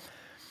this up?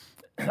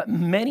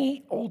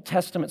 Many Old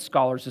Testament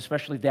scholars,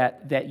 especially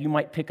that you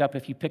might pick up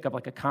if you pick up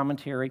like a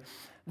commentary,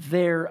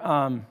 they're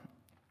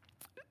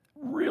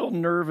real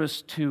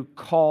nervous to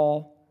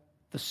call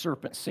the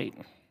serpent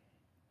Satan.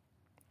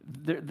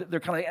 They're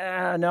kind of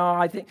like, no,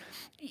 I think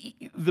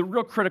the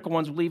real critical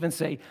ones will even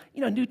say,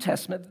 New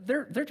Testament,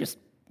 they're just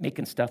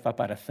making stuff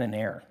up out of thin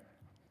air.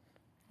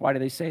 Why do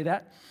they say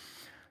that?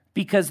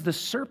 Because the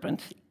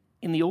serpent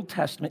in the Old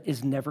Testament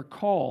is never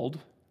called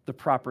the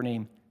proper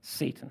name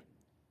Satan.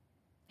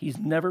 He's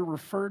never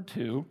referred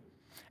to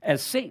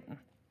as Satan.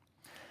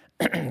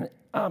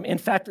 In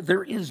fact,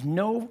 there is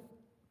no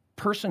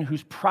person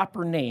whose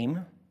proper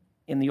name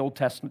in the Old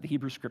Testament, the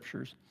Hebrew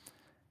Scriptures,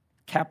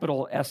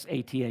 capital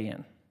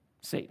S-A-T-A-N,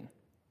 Satan.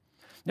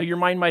 Now, your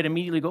mind might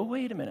immediately go,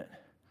 wait a minute,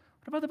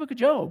 what about the book of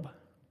Job?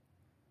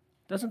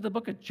 Doesn't the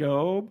book of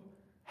Job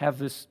have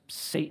this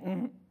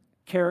Satan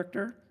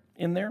character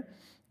in there?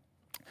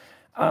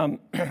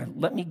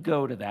 Let me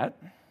go to that.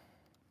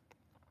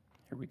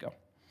 Here we go.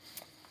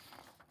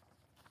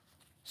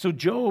 So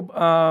Job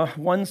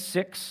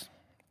 1:6,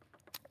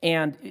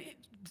 and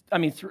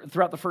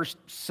throughout the first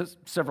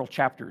several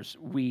chapters,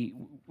 we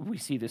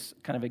see this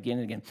kind of again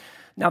and again.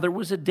 Now, there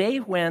was a day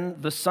when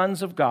the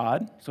sons of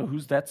God, so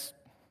that's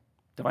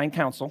divine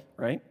counsel,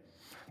 right?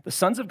 The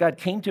sons of God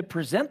came to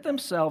present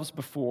themselves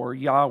before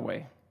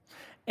Yahweh.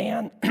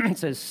 And it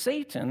says,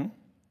 Satan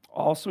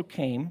also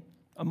came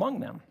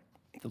among them.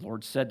 The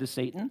Lord said to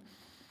Satan,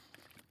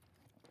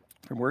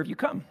 from where have you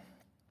come?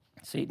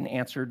 Satan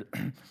answered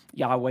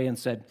Yahweh and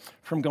said,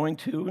 from going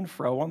to and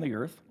fro on the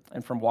earth,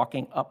 and from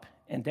walking up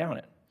and down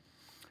it.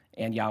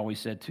 And Yahweh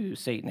said to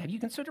Satan, have you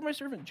considered my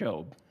servant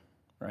Job?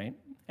 Right?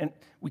 And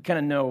we kind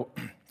of know,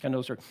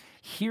 sir.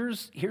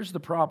 Here's the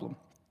problem.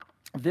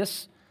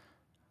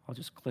 I'll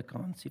just click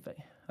on, see if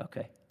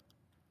okay. I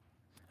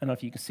don't know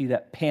if you can see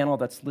that panel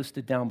that's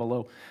listed down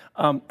below.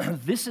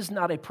 This is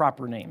not a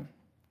proper name.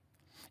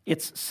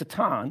 It's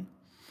Satan,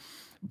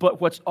 but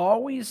what's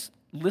always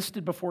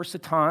listed before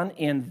Satan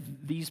in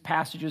these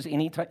passages,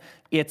 anytime,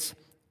 it's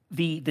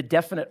the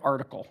definite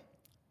article,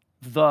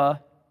 the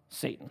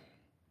Satan.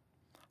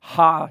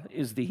 Ha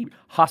is the Hebrew,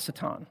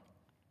 ha-Satan.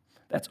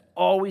 That's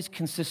always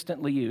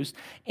consistently used.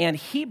 And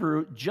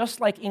Hebrew, just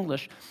like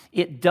English,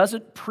 it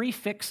doesn't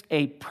prefix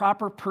a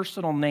proper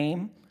personal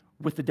name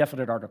with the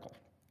definite article,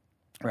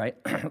 right?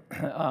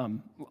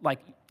 Like,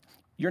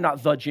 you're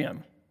not the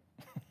Jim,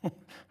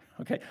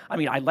 okay?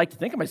 I like to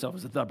think of myself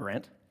as the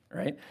Brent,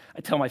 right?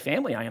 I tell my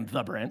family I am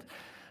the Brent.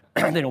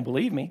 They don't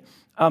believe me.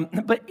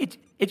 But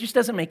it just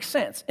doesn't make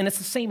sense. And it's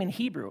the same in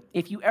Hebrew.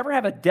 If you ever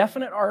have a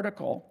definite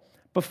article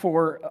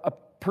before a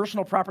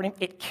personal proper name,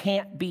 it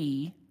can't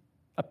be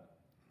a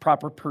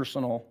proper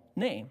personal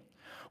name.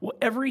 Well,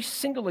 every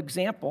single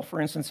example,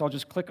 for instance, I'll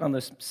just click on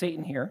this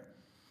Satan here.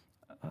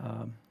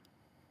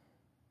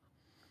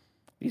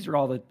 These are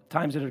all the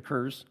times it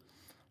occurs.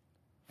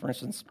 For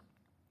instance,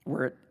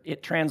 where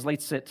it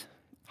translates it,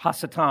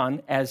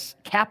 ha-Satan, as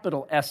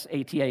capital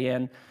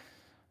S-A-T-A-N,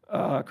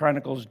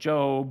 Chronicles,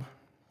 Job,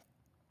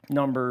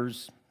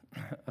 Numbers,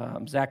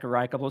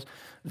 Zechariah, a couple of those.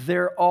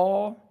 They're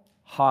all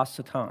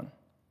ha-Satan.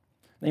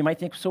 Now you might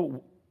think,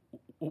 so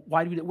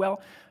why do we do?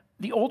 Well,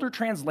 the older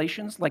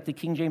translations, like the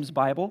King James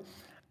Bible,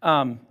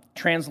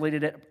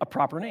 translated it a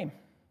proper name.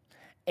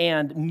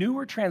 And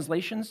newer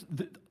translations,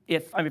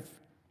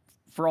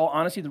 for all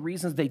honesty, the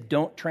reasons they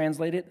don't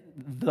translate it,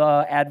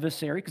 the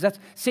adversary, because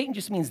Satan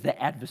just means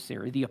the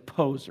adversary, the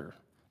opposer,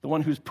 the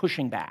one who's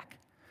pushing back.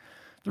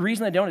 The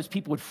reason they don't is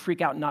people would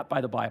freak out and not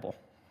buy the Bible,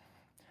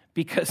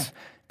 because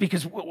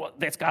well,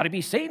 that's got to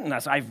be Satan.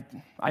 I've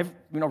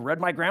read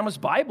my grandma's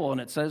Bible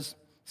and it says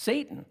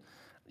Satan.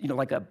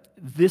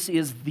 This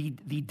is the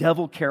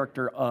devil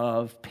character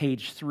of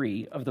page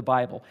 3 of the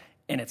Bible,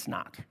 and it's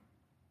not.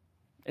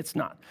 It's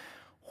not.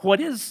 What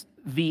is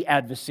the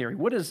adversary?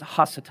 What is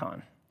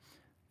ha-Satan?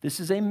 This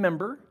is a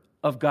member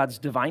of God's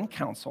divine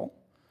counsel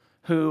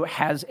who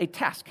has a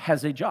task,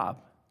 has a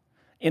job.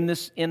 In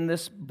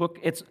this book,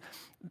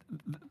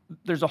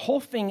 there's a whole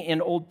thing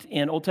in Old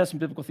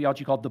Testament biblical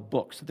theology called the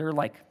books. There are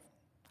like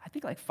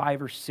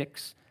 5 or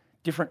 6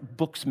 different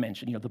books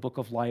mentioned, the book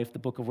of life, the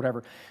book of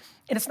whatever.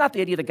 And it's not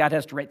the idea that God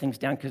has to write things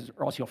down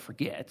or else he'll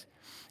forget.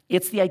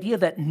 It's the idea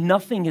that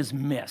nothing is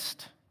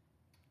missed.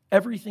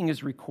 Everything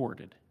is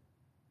recorded.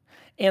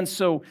 And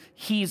so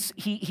he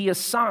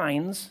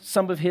assigns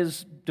some of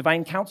his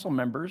divine council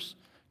members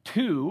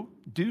to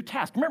do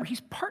tasks. Remember, he's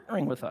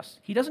partnering with us.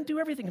 He doesn't do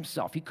everything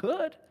himself. He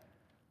could.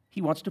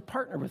 He wants to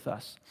partner with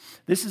us.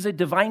 This is a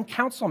divine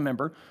council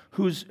member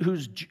whose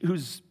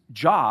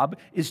job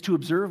is to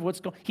observe what's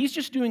going on. He's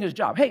just doing his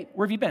job. Hey,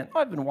 where have you been? Oh,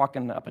 I've been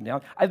walking up and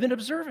down. I've been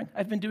observing.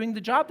 I've been doing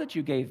the job that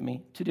you gave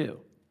me to do.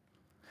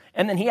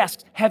 And then he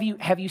asks, have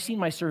you seen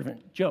my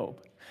servant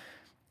Job?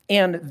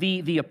 And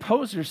the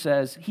opposer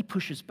says, he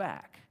pushes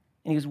back.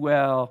 And he goes,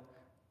 well,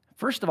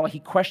 first of all, he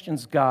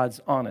questions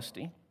God's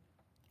honesty,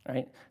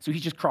 right? So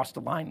he's just crossed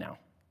the line now.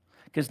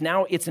 Because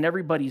now it's in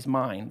everybody's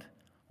mind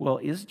well,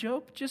 is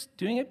Job just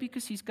doing it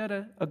because he's got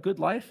a good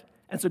life?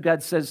 And so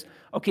God says,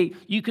 okay,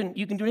 you can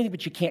do anything,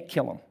 but you can't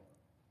kill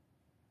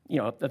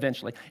him,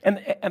 eventually.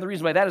 And the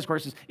reason why that is, of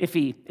course, is if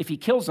he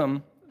kills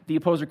him, the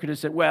opposer could have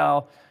said,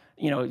 well,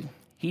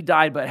 he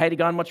died, but had he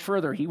gone much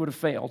further, he would have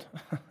failed.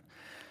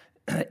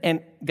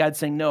 And God's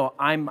saying, no,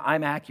 I'm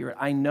accurate.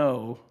 I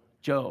know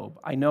Job.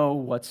 I know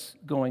what's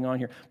going on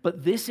here.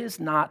 But this is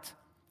not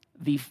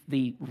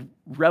the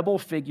rebel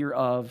figure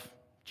of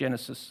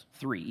Genesis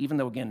 3, even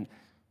though, again,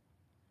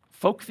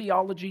 folk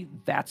theology,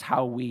 that's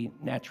how we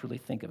naturally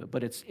think of it.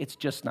 But it's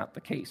just not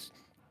the case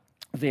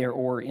there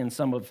or in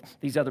some of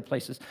these other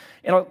places.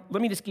 And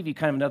let me just give you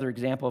kind of another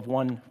example of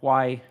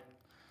why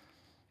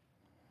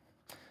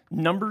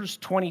Numbers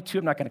 22,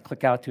 I'm not going to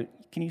click out to it.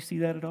 Can you see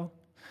that at all?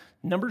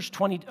 Numbers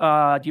 20, do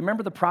you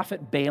remember the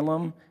prophet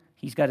Balaam?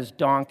 He's got his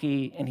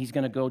donkey, and he's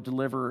going to go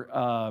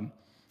deliver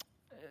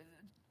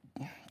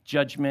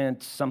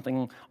judgment,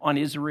 something on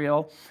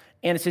Israel.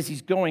 And it says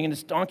he's going, and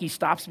his donkey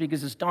stops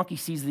because his donkey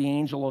sees the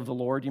angel of the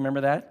Lord. Do you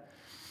remember that?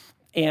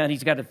 And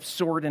he's got a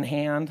sword in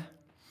hand.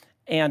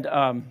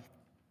 And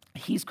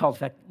he's called, in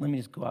fact, let me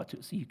just go out to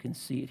it so you can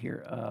see it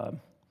here.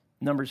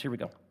 Numbers, here we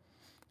go.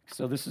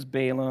 So this is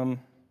Balaam.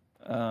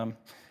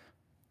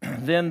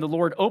 Then the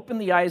Lord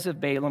opened the eyes of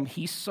Balaam.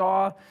 He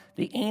saw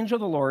the angel of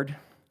the Lord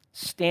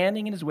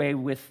standing in his way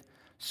with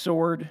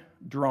sword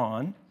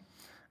drawn.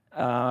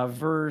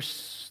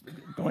 Verse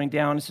going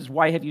down, it says,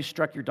 why have you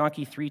struck your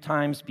donkey 3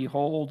 times?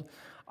 Behold,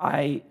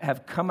 I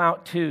have come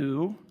out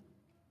to,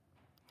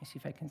 let me see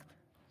if I can, do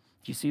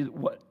you see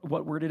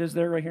what word it is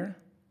there right here?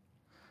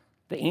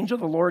 The angel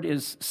of the Lord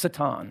is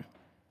Satan.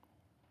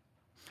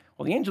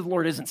 Well, the angel of the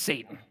Lord isn't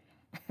Satan,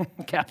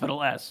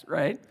 capital S,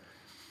 right?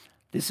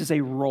 This is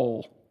a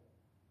role.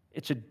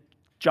 It's a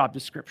job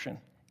description.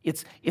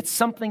 It's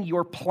something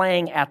you're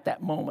playing at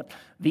that moment.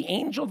 The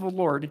angel of the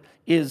Lord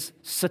is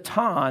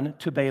Satan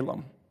to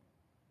Balaam.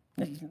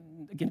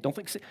 Again, don't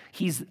think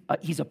he's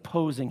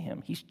opposing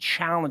him. He's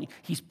challenging.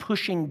 He's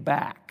pushing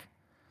back.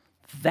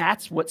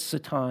 That's what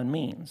Satan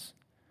means.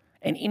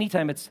 And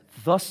anytime it's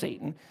the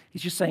Satan,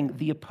 he's just saying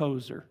the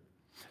opposer.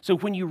 So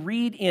when you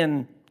read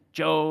in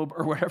Job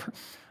or whatever,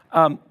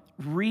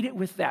 read it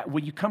with that.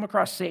 When you come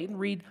across Satan,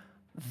 read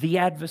the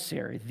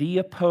adversary, the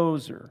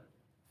opposer,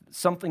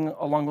 something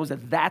along those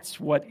lines. That's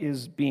what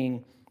is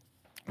being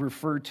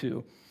referred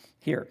to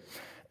here.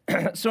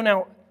 So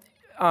now,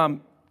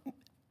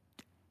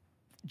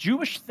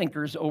 Jewish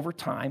thinkers over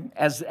time,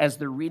 as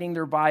they're reading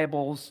their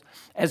Bibles,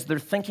 as they're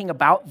thinking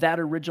about that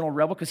original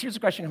rebel, because here's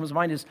the question that comes to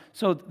mind is,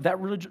 so that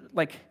religion,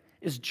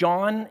 is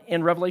John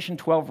in Revelation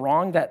 12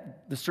 wrong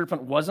that the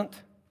serpent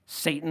wasn't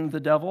Satan the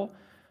devil?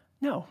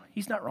 No,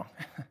 he's not wrong.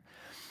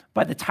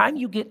 By the time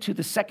you get to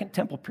the Second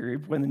Temple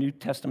period, when the New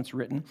Testament's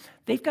written,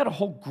 they've got a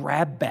whole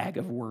grab bag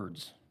of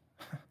words.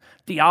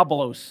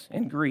 Diabolos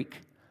in Greek,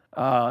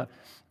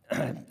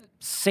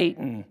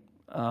 Satan,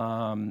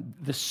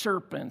 the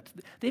serpent.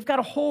 They've got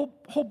a whole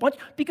bunch,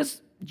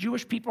 because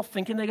Jewish people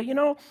thinking, they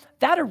go,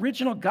 that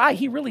original guy,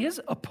 he really is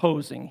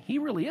opposing. He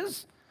really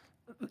is,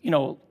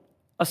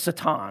 a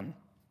Satan,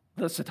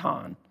 the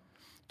Satan,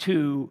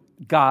 to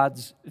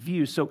God's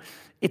view. So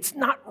it's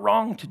not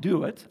wrong to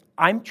do it.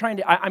 I'm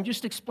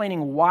just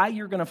explaining why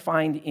you're going to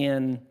find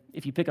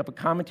if you pick up a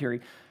commentary,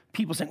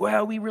 people saying,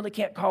 well, we really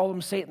can't call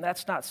him Satan.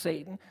 That's not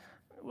Satan.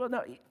 Well,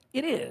 no,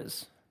 it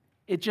is.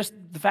 It just,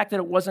 the fact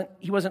that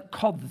he wasn't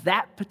called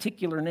that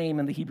particular name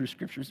in the Hebrew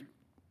Scriptures,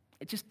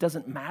 it just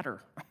doesn't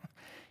matter.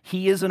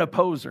 He is an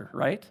opposer,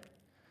 right?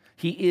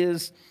 He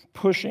is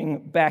pushing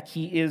back.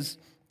 He is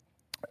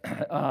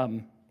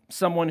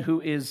someone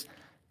who is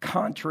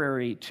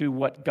contrary to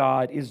what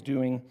God is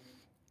doing.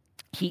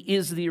 He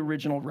is the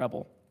original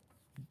rebel.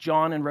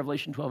 John in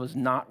Revelation 12 is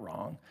not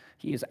wrong.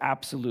 He is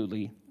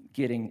absolutely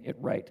getting it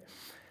right.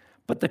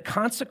 But the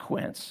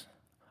consequence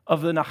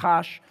of the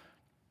Nahash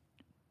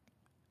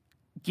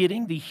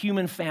getting the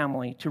human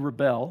family to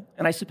rebel,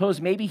 and I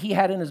suppose maybe he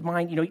had in his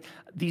mind,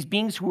 these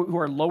beings who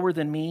are lower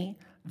than me,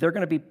 they're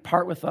going to be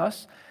part with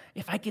us.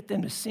 If I get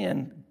them to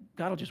sin,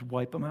 God will just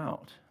wipe them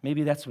out.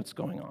 Maybe that's what's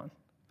going on.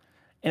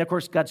 And of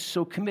course, God's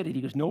so committed,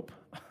 he goes, nope,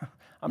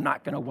 I'm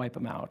not going to wipe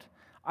them out.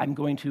 I'm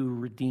going to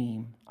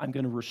redeem. I'm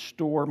going to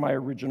restore my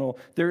original.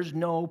 There's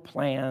no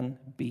plan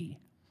B.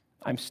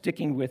 I'm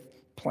sticking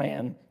with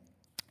plan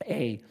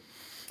A.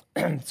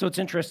 So it's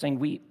interesting.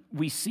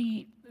 We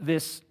see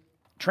this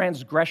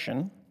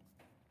transgression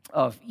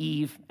of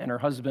Eve and her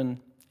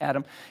husband,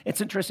 Adam.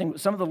 It's interesting.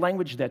 Some of the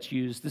language that's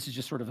used, this is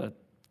just sort of a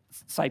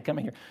side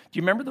comment here. Do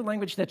you remember the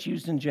language that's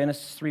used in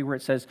Genesis 3 where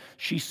it says,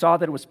 she saw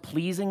that it was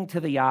pleasing to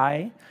the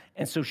eye,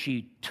 and so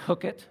she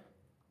took it?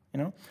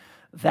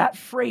 That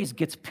phrase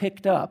gets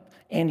picked up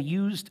and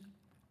used.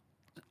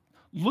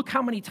 Look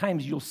how many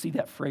times you'll see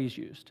that phrase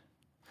used.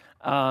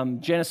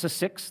 Genesis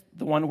 6,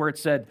 the one where it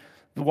said,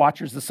 the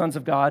watchers, the sons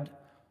of God,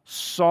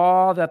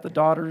 saw that the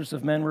daughters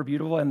of men were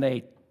beautiful, and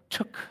they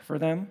took for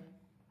them.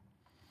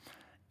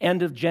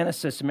 End of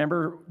Genesis,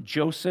 remember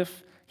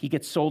Joseph? He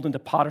gets sold into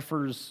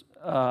Potiphar's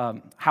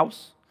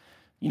house.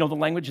 The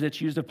language that's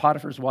used of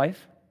Potiphar's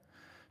wife?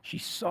 She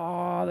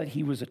saw that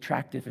he was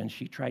attractive, and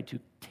she tried to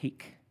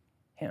take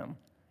him.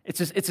 It's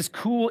this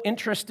cool,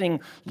 interesting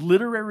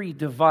literary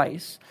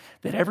device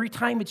that every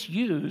time it's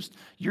used,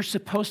 you're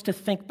supposed to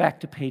think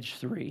back to page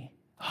 3.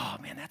 Oh,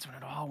 man, that's when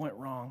it all went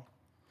wrong.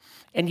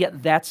 And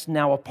yet that's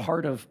now a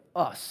part of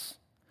us.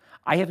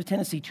 I have a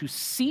tendency to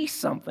see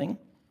something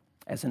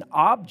as an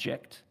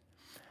object,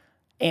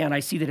 and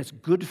I see that it's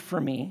good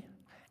for me,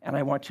 and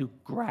I want to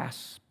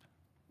grasp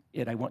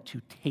it. I want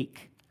to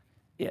take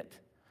it.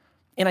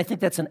 And I think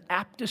that's an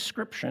apt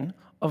description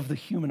of the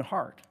human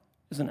heart,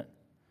 isn't it?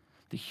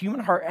 The human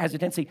heart has a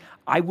tendency,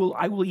 I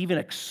will even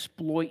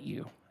exploit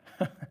you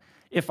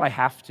if I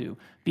have to,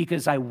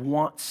 because I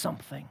want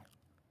something.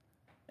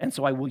 And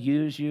so I will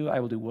use you, I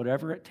will do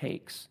whatever it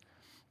takes,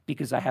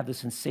 because I have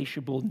this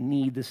insatiable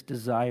need, this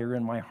desire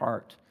in my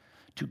heart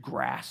to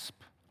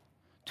grasp,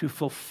 to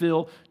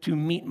fulfill, to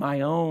meet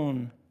my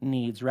own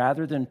needs,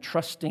 rather than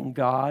trusting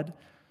God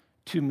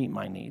to meet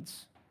my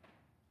needs.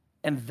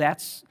 And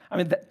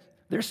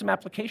there's some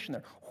application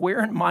there.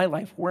 Where in my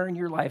life, where in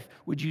your life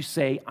would you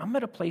say, I'm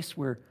at a place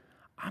where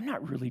I'm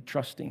not really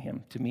trusting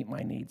him to meet my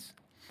needs?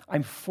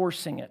 I'm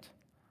forcing it.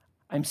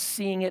 I'm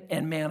seeing it,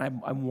 and man,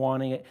 I'm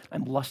wanting it.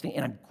 I'm lusting,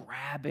 and I'm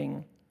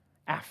grabbing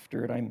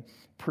after it. I'm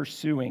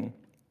pursuing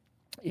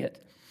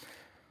it.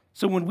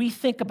 So when we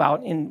think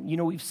about,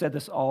 and we've said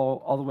this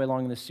all the way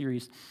along in this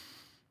series,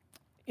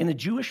 in the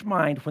Jewish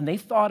mind, when they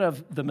thought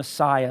of the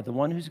Messiah, the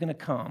one who's going to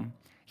come,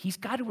 he's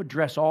got to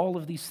address all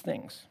of these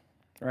things.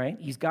 Right?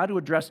 He's got to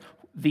address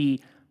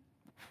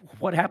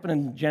what happened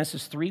in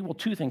Genesis 3. Well,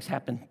 2 things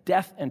happened.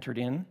 Death entered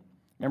in.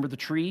 Remember the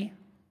tree?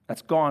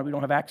 That's gone. We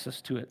don't have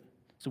access to it.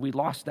 So we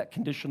lost that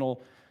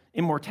conditional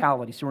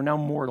immortality. So we're now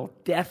mortal.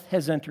 Death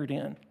has entered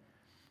in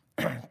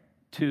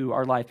to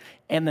our life.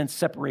 And then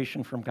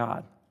separation from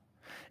God.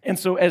 And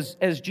so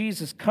as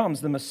Jesus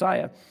comes, the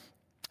Messiah,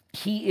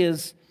 he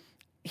has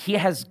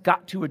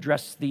got to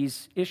address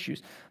these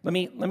issues. Let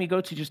me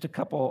go to just a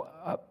couple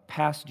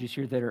passages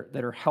here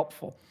that are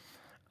helpful.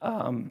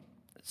 2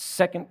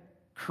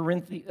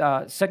 Corinthians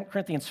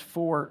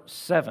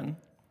 4:7,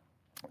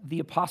 the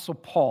Apostle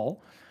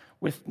Paul,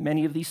 with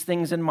many of these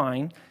things in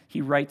mind,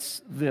 he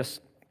writes this: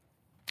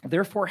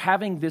 "Therefore,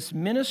 having this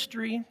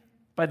ministry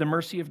by the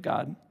mercy of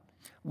God,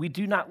 we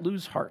do not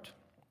lose heart,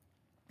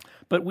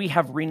 but we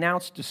have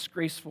renounced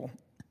disgraceful,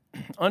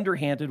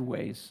 underhanded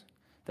ways."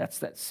 That's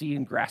that see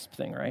and grasp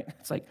thing, right?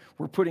 It's like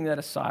we're putting that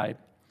aside.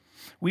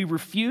 "We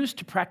refuse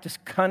to practice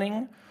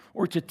cunning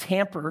or to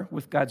tamper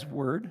with God's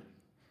word."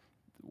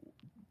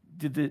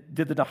 Did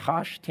the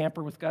Nahash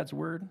tamper with God's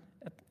word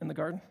in the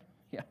garden?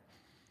 Yeah.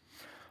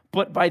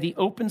 "But by the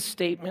open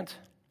statement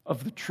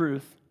of the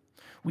truth,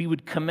 we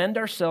would commend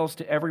ourselves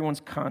to everyone's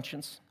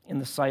conscience in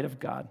the sight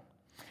of God.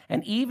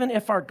 And even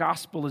if our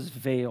gospel is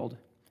veiled,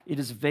 it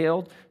is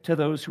veiled to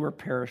those who are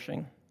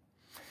perishing.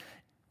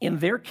 In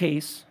their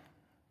case,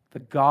 the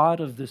God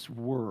of this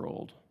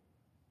world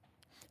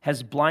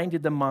has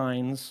blinded the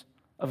minds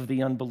of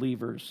the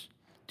unbelievers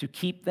to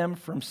keep them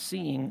from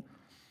seeing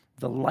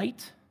the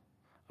light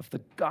of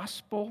the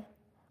gospel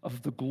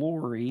of the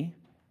glory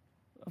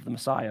of the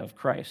Messiah, of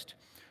Christ,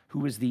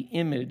 who is the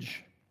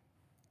image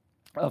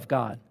of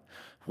God."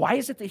 Why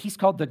is it that he's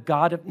called the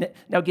God of...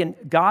 Now again,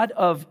 God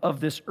of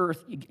this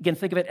earth, again,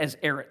 think of it as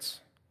Eretz.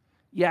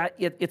 Yeah,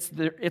 it's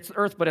the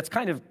earth, but it's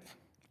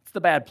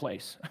the bad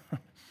place.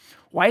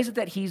 Why is it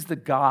that he's the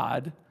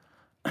God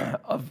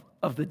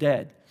of the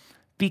dead?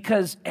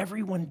 Because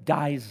everyone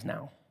dies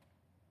now.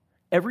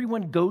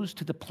 Everyone goes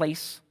to the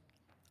place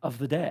of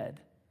the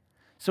dead.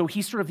 So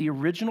he's sort of the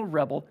original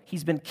rebel.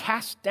 He's been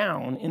cast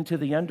down into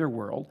the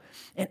underworld,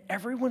 and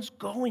everyone's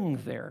going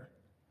there.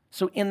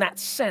 So in that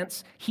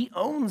sense, he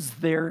owns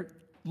their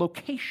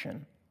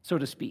location, so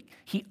to speak.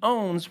 He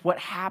owns what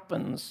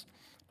happens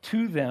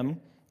to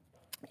them,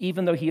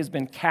 even though he has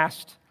been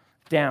cast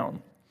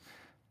down.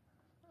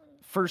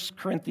 1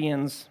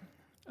 Corinthians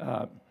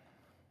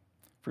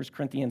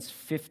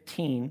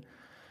 15,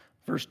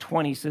 verse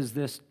 20 says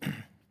this: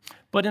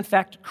 "But in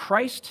fact,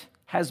 Christ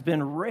has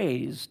been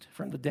raised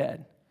from the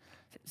dead."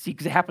 See,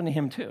 because it happened to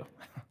him too.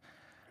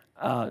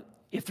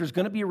 If there's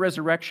going to be a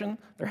resurrection,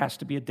 there has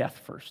to be a death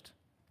first.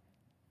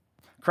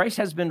 Christ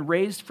has been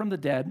raised from the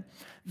dead,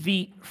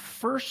 the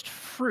first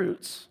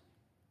fruits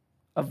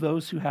of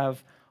those who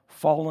have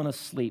fallen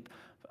asleep.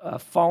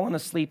 Fallen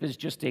asleep is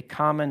just a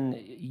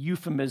common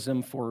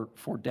euphemism for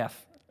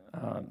death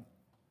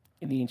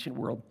in the ancient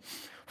world.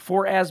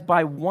 "For as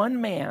by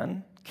one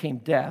man came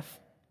death,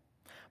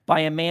 by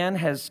a man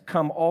has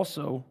come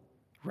also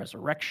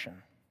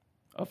resurrection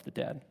of the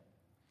dead.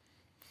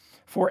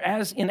 For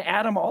as in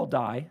Adam all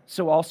die,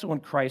 so also in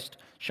Christ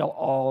shall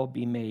all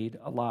be made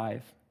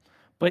alive,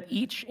 but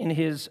each in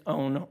his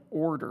own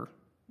order.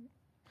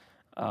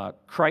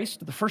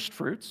 Christ, the first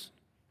fruits,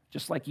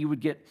 just like you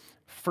would get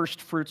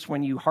first fruits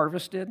when you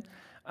harvested,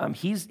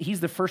 he's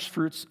the first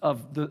fruits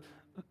of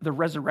the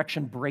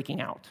resurrection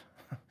breaking out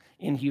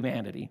in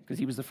humanity, because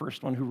he was the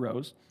first one who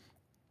rose.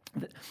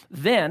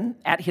 Then,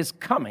 at his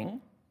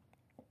coming,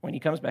 when he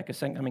comes back, his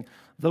second coming,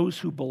 those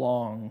who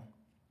belong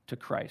to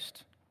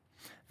Christ.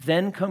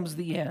 Then comes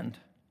the end,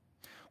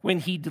 when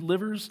he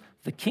delivers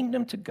the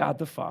kingdom to God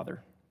the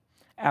Father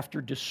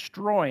after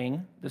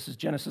destroying, this is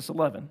Genesis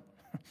 11,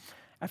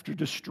 after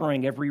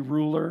destroying every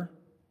ruler.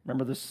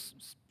 Remember the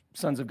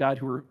sons of God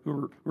who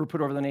were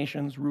put over the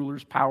nations,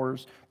 rulers,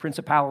 powers,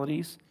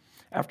 principalities.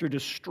 After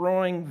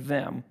destroying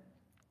them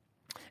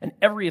and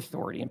every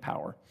authority and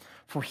power,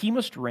 for he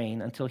must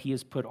reign until he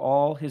has put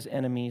all his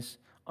enemies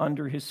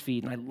under his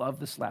feet. And I love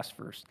this last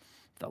verse.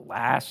 The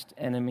last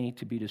enemy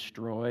to be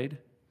destroyed.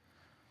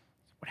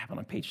 What happened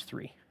on page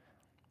 3?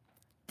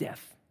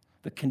 Death.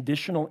 The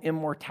conditional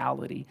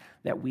immortality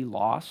that we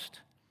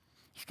lost.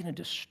 He's going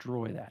to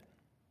destroy that.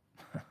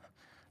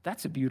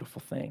 That's a beautiful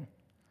thing.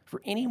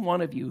 For any one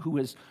of you who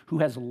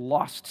has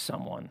lost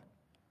someone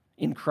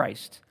in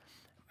Christ,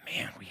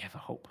 man, we have a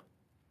hope.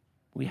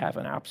 We have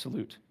an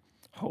absolute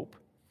hope.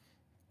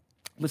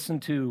 Listen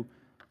to,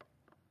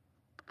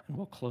 and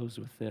we'll close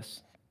with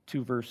this,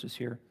 2 verses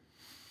here.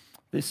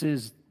 This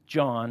is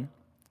John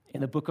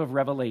in the book of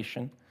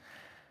Revelation.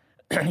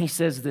 He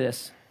says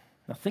this.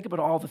 Now think about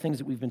all the things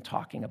that we've been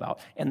talking about,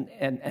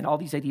 and all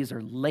these ideas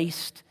are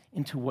laced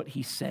into what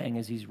he's saying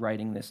as he's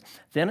writing this.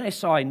 Then I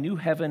saw a new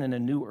heaven and a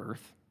new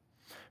earth,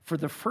 for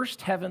the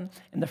first heaven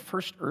and the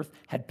first earth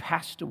had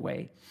passed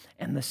away,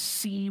 and the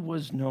sea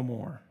was no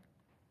more.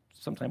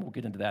 Sometime we'll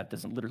get into that. It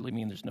doesn't literally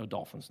mean there's no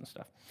dolphins and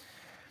stuff.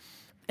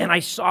 And I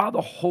saw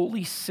the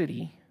holy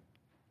city,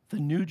 the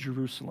new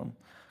Jerusalem,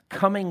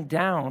 coming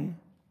down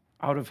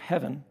out of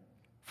heaven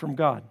from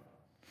God,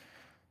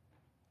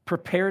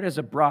 prepared as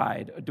a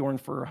bride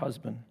adorned for her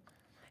husband.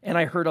 And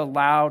I heard a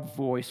loud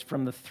voice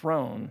from the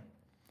throne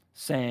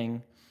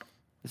saying,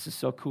 this is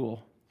so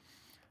cool,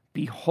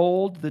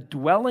 behold, the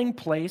dwelling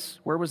place,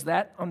 where was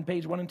that on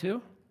page 1 and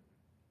 2?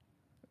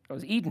 It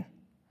was Eden.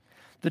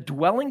 The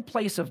dwelling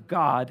place of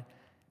God,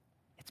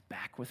 it's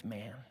back with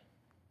man.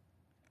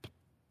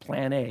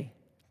 Plan A.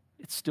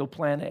 It's still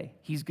plan A.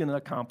 He's going to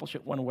accomplish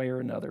it one way or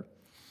another.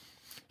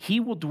 He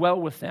will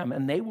dwell with them,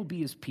 and they will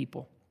be his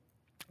people.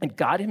 And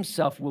God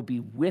himself will be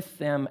with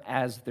them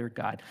as their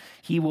God.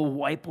 He will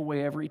wipe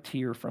away every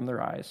tear from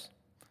their eyes.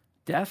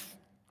 Death,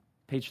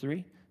 page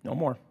 3, no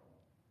more.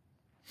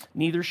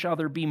 Neither shall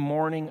there be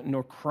mourning,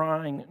 nor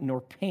crying, nor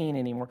pain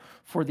anymore,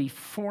 for the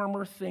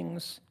former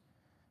things,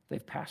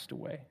 they've passed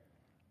away.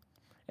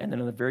 And then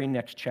in the very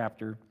next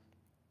chapter,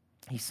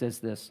 he says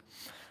this,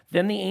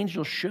 then the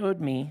angel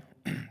showed me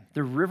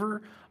the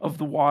river of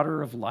the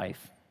water of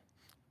life,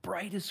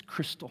 bright as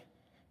crystal,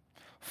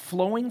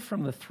 flowing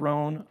from the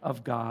throne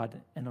of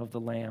God and of the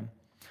Lamb,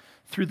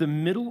 through the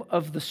middle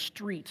of the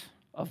street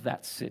of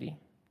that city.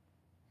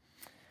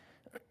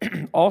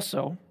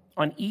 Also,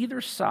 on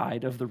either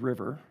side of the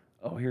river,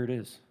 oh, here it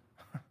is.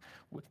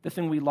 The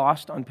thing we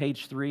lost on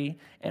page 3,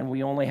 and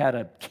we only had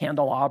a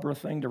candelabra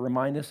thing to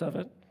remind us of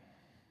it.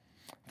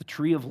 The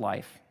tree of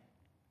life,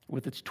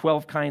 with its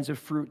 12 kinds of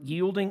fruit,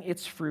 yielding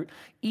its fruit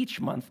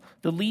each month.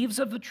 The leaves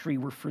of the tree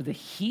were for the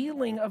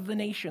healing of the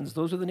nations.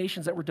 Those are the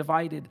nations that were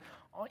divided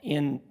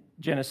in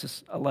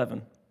Genesis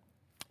 11.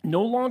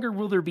 No longer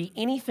will there be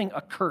anything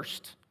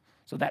accursed.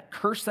 So that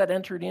curse that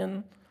entered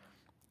in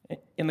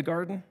the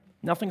garden,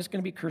 nothing is going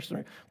to be cursed.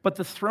 But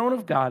the throne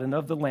of God and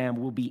of the Lamb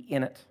will be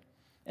in it,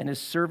 and his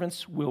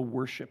servants will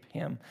worship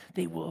him.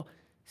 They will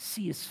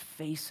see his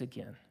face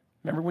again.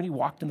 Remember when he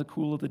walked in the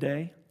cool of the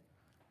day?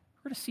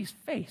 We're going to see his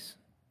face.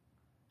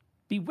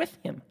 Be with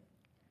him.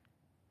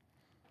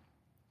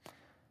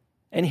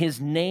 And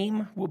his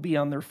name will be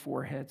on their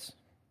foreheads,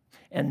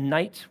 and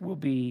night will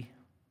be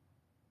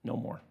no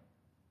more.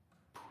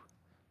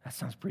 That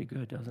sounds pretty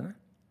good, doesn't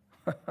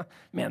it?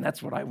 Man,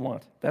 that's what I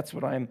want. That's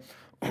what I'm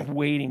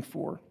waiting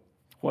for,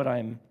 what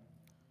I'm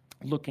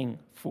looking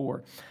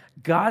for.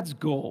 God's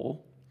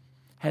goal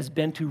has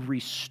been to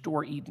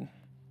restore Eden.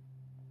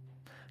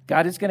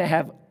 God is going to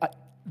have,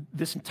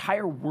 this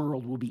entire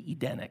world will be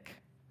Edenic.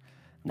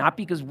 Not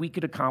because we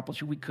could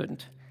accomplish it, we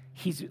couldn't.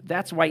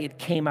 That's why it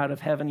came out of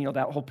heaven,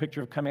 that whole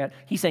picture of coming out.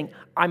 He's saying,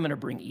 I'm going to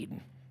bring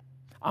Eden.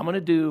 I'm going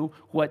to do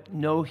what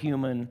no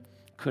human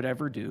could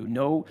ever do,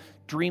 no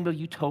dream of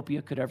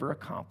utopia could ever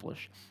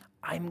accomplish.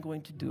 I'm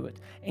going to do it.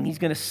 And he's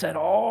going to set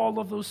all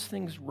of those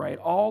things right,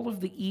 all of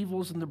the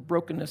evils and the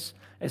brokenness,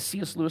 as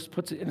C.S. Lewis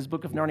puts it in his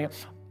book of Narnia.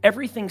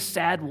 Everything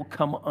sad will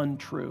come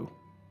untrue.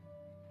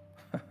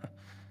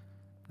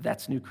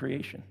 That's new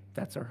creation.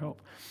 That's our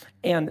hope.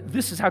 And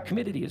this is how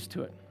committed he is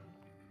to it.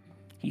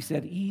 He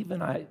said,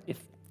 even if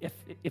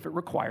it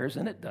requires,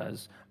 and it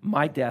does,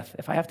 my death,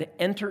 if I have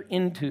to enter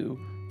into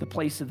the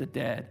place of the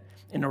dead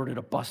in order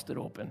to bust it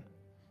open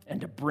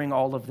and to bring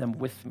all of them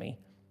with me,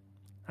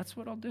 that's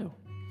what I'll do.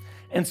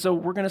 And so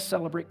we're going to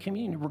celebrate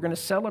communion. We're going to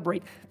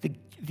celebrate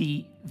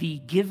the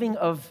giving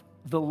of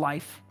the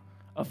life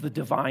of the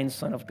divine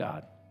Son of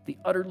God, the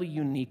utterly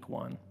unique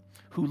one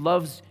who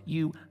loves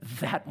you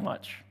that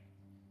much.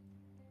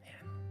 Man,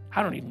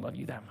 I don't even love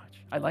you that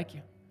much. I like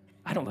you.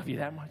 I don't love you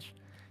that much.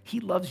 He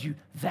loves you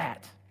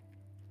that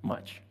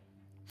much.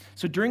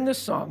 So during this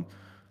song,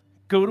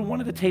 go to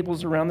one of the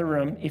tables around the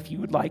room if you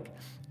would like,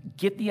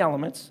 get the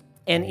elements,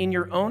 and in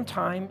your own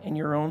time, in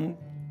your own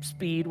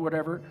speed,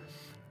 whatever,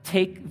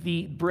 take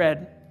the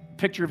bread,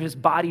 picture of his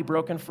body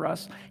broken for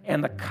us,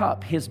 and the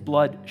cup, his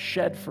blood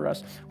shed for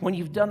us. When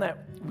you've done that,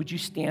 would you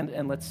stand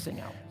and let's sing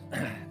out?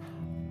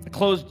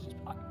 Close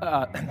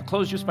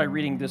just by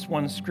reading this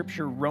one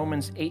scripture,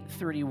 Romans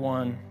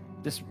 8:31,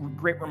 this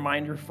great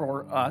reminder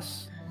for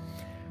us.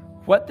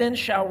 What then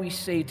shall we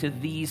say to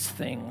these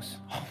things,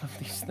 all of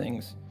these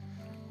things?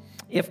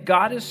 If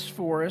God is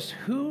for us,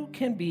 who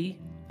can be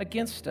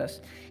against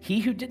us? He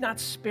who did not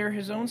spare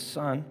his own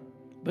son,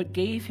 but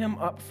gave him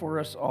up for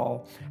us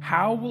all,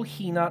 how will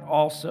he not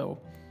also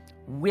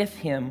with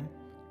him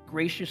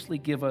graciously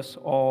give us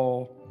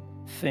all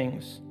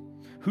things?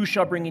 Who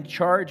shall bring in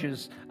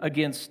charges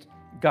against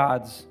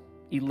God's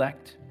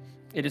elect?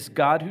 It is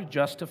God who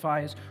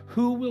justifies.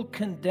 Who will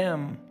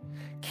condemn?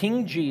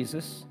 King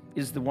Jesus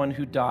is the one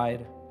who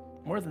died.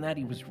 More than that,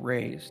 he was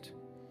raised,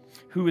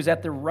 who is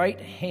at the right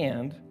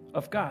hand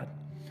of God,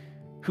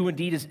 who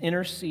indeed is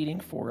interceding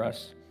for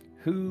us.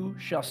 Who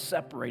shall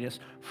separate us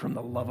from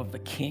the love of the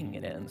King?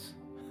 It ends.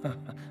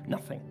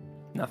 Nothing.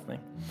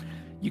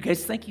 You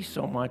guys, thank you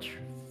so much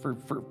for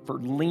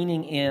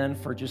leaning in,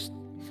 for just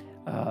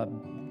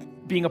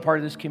being a part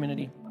of this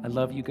community. I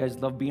love you guys,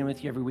 love being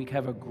with you every week.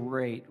 Have a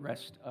great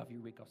rest of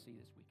your week. I'll see you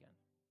this weekend.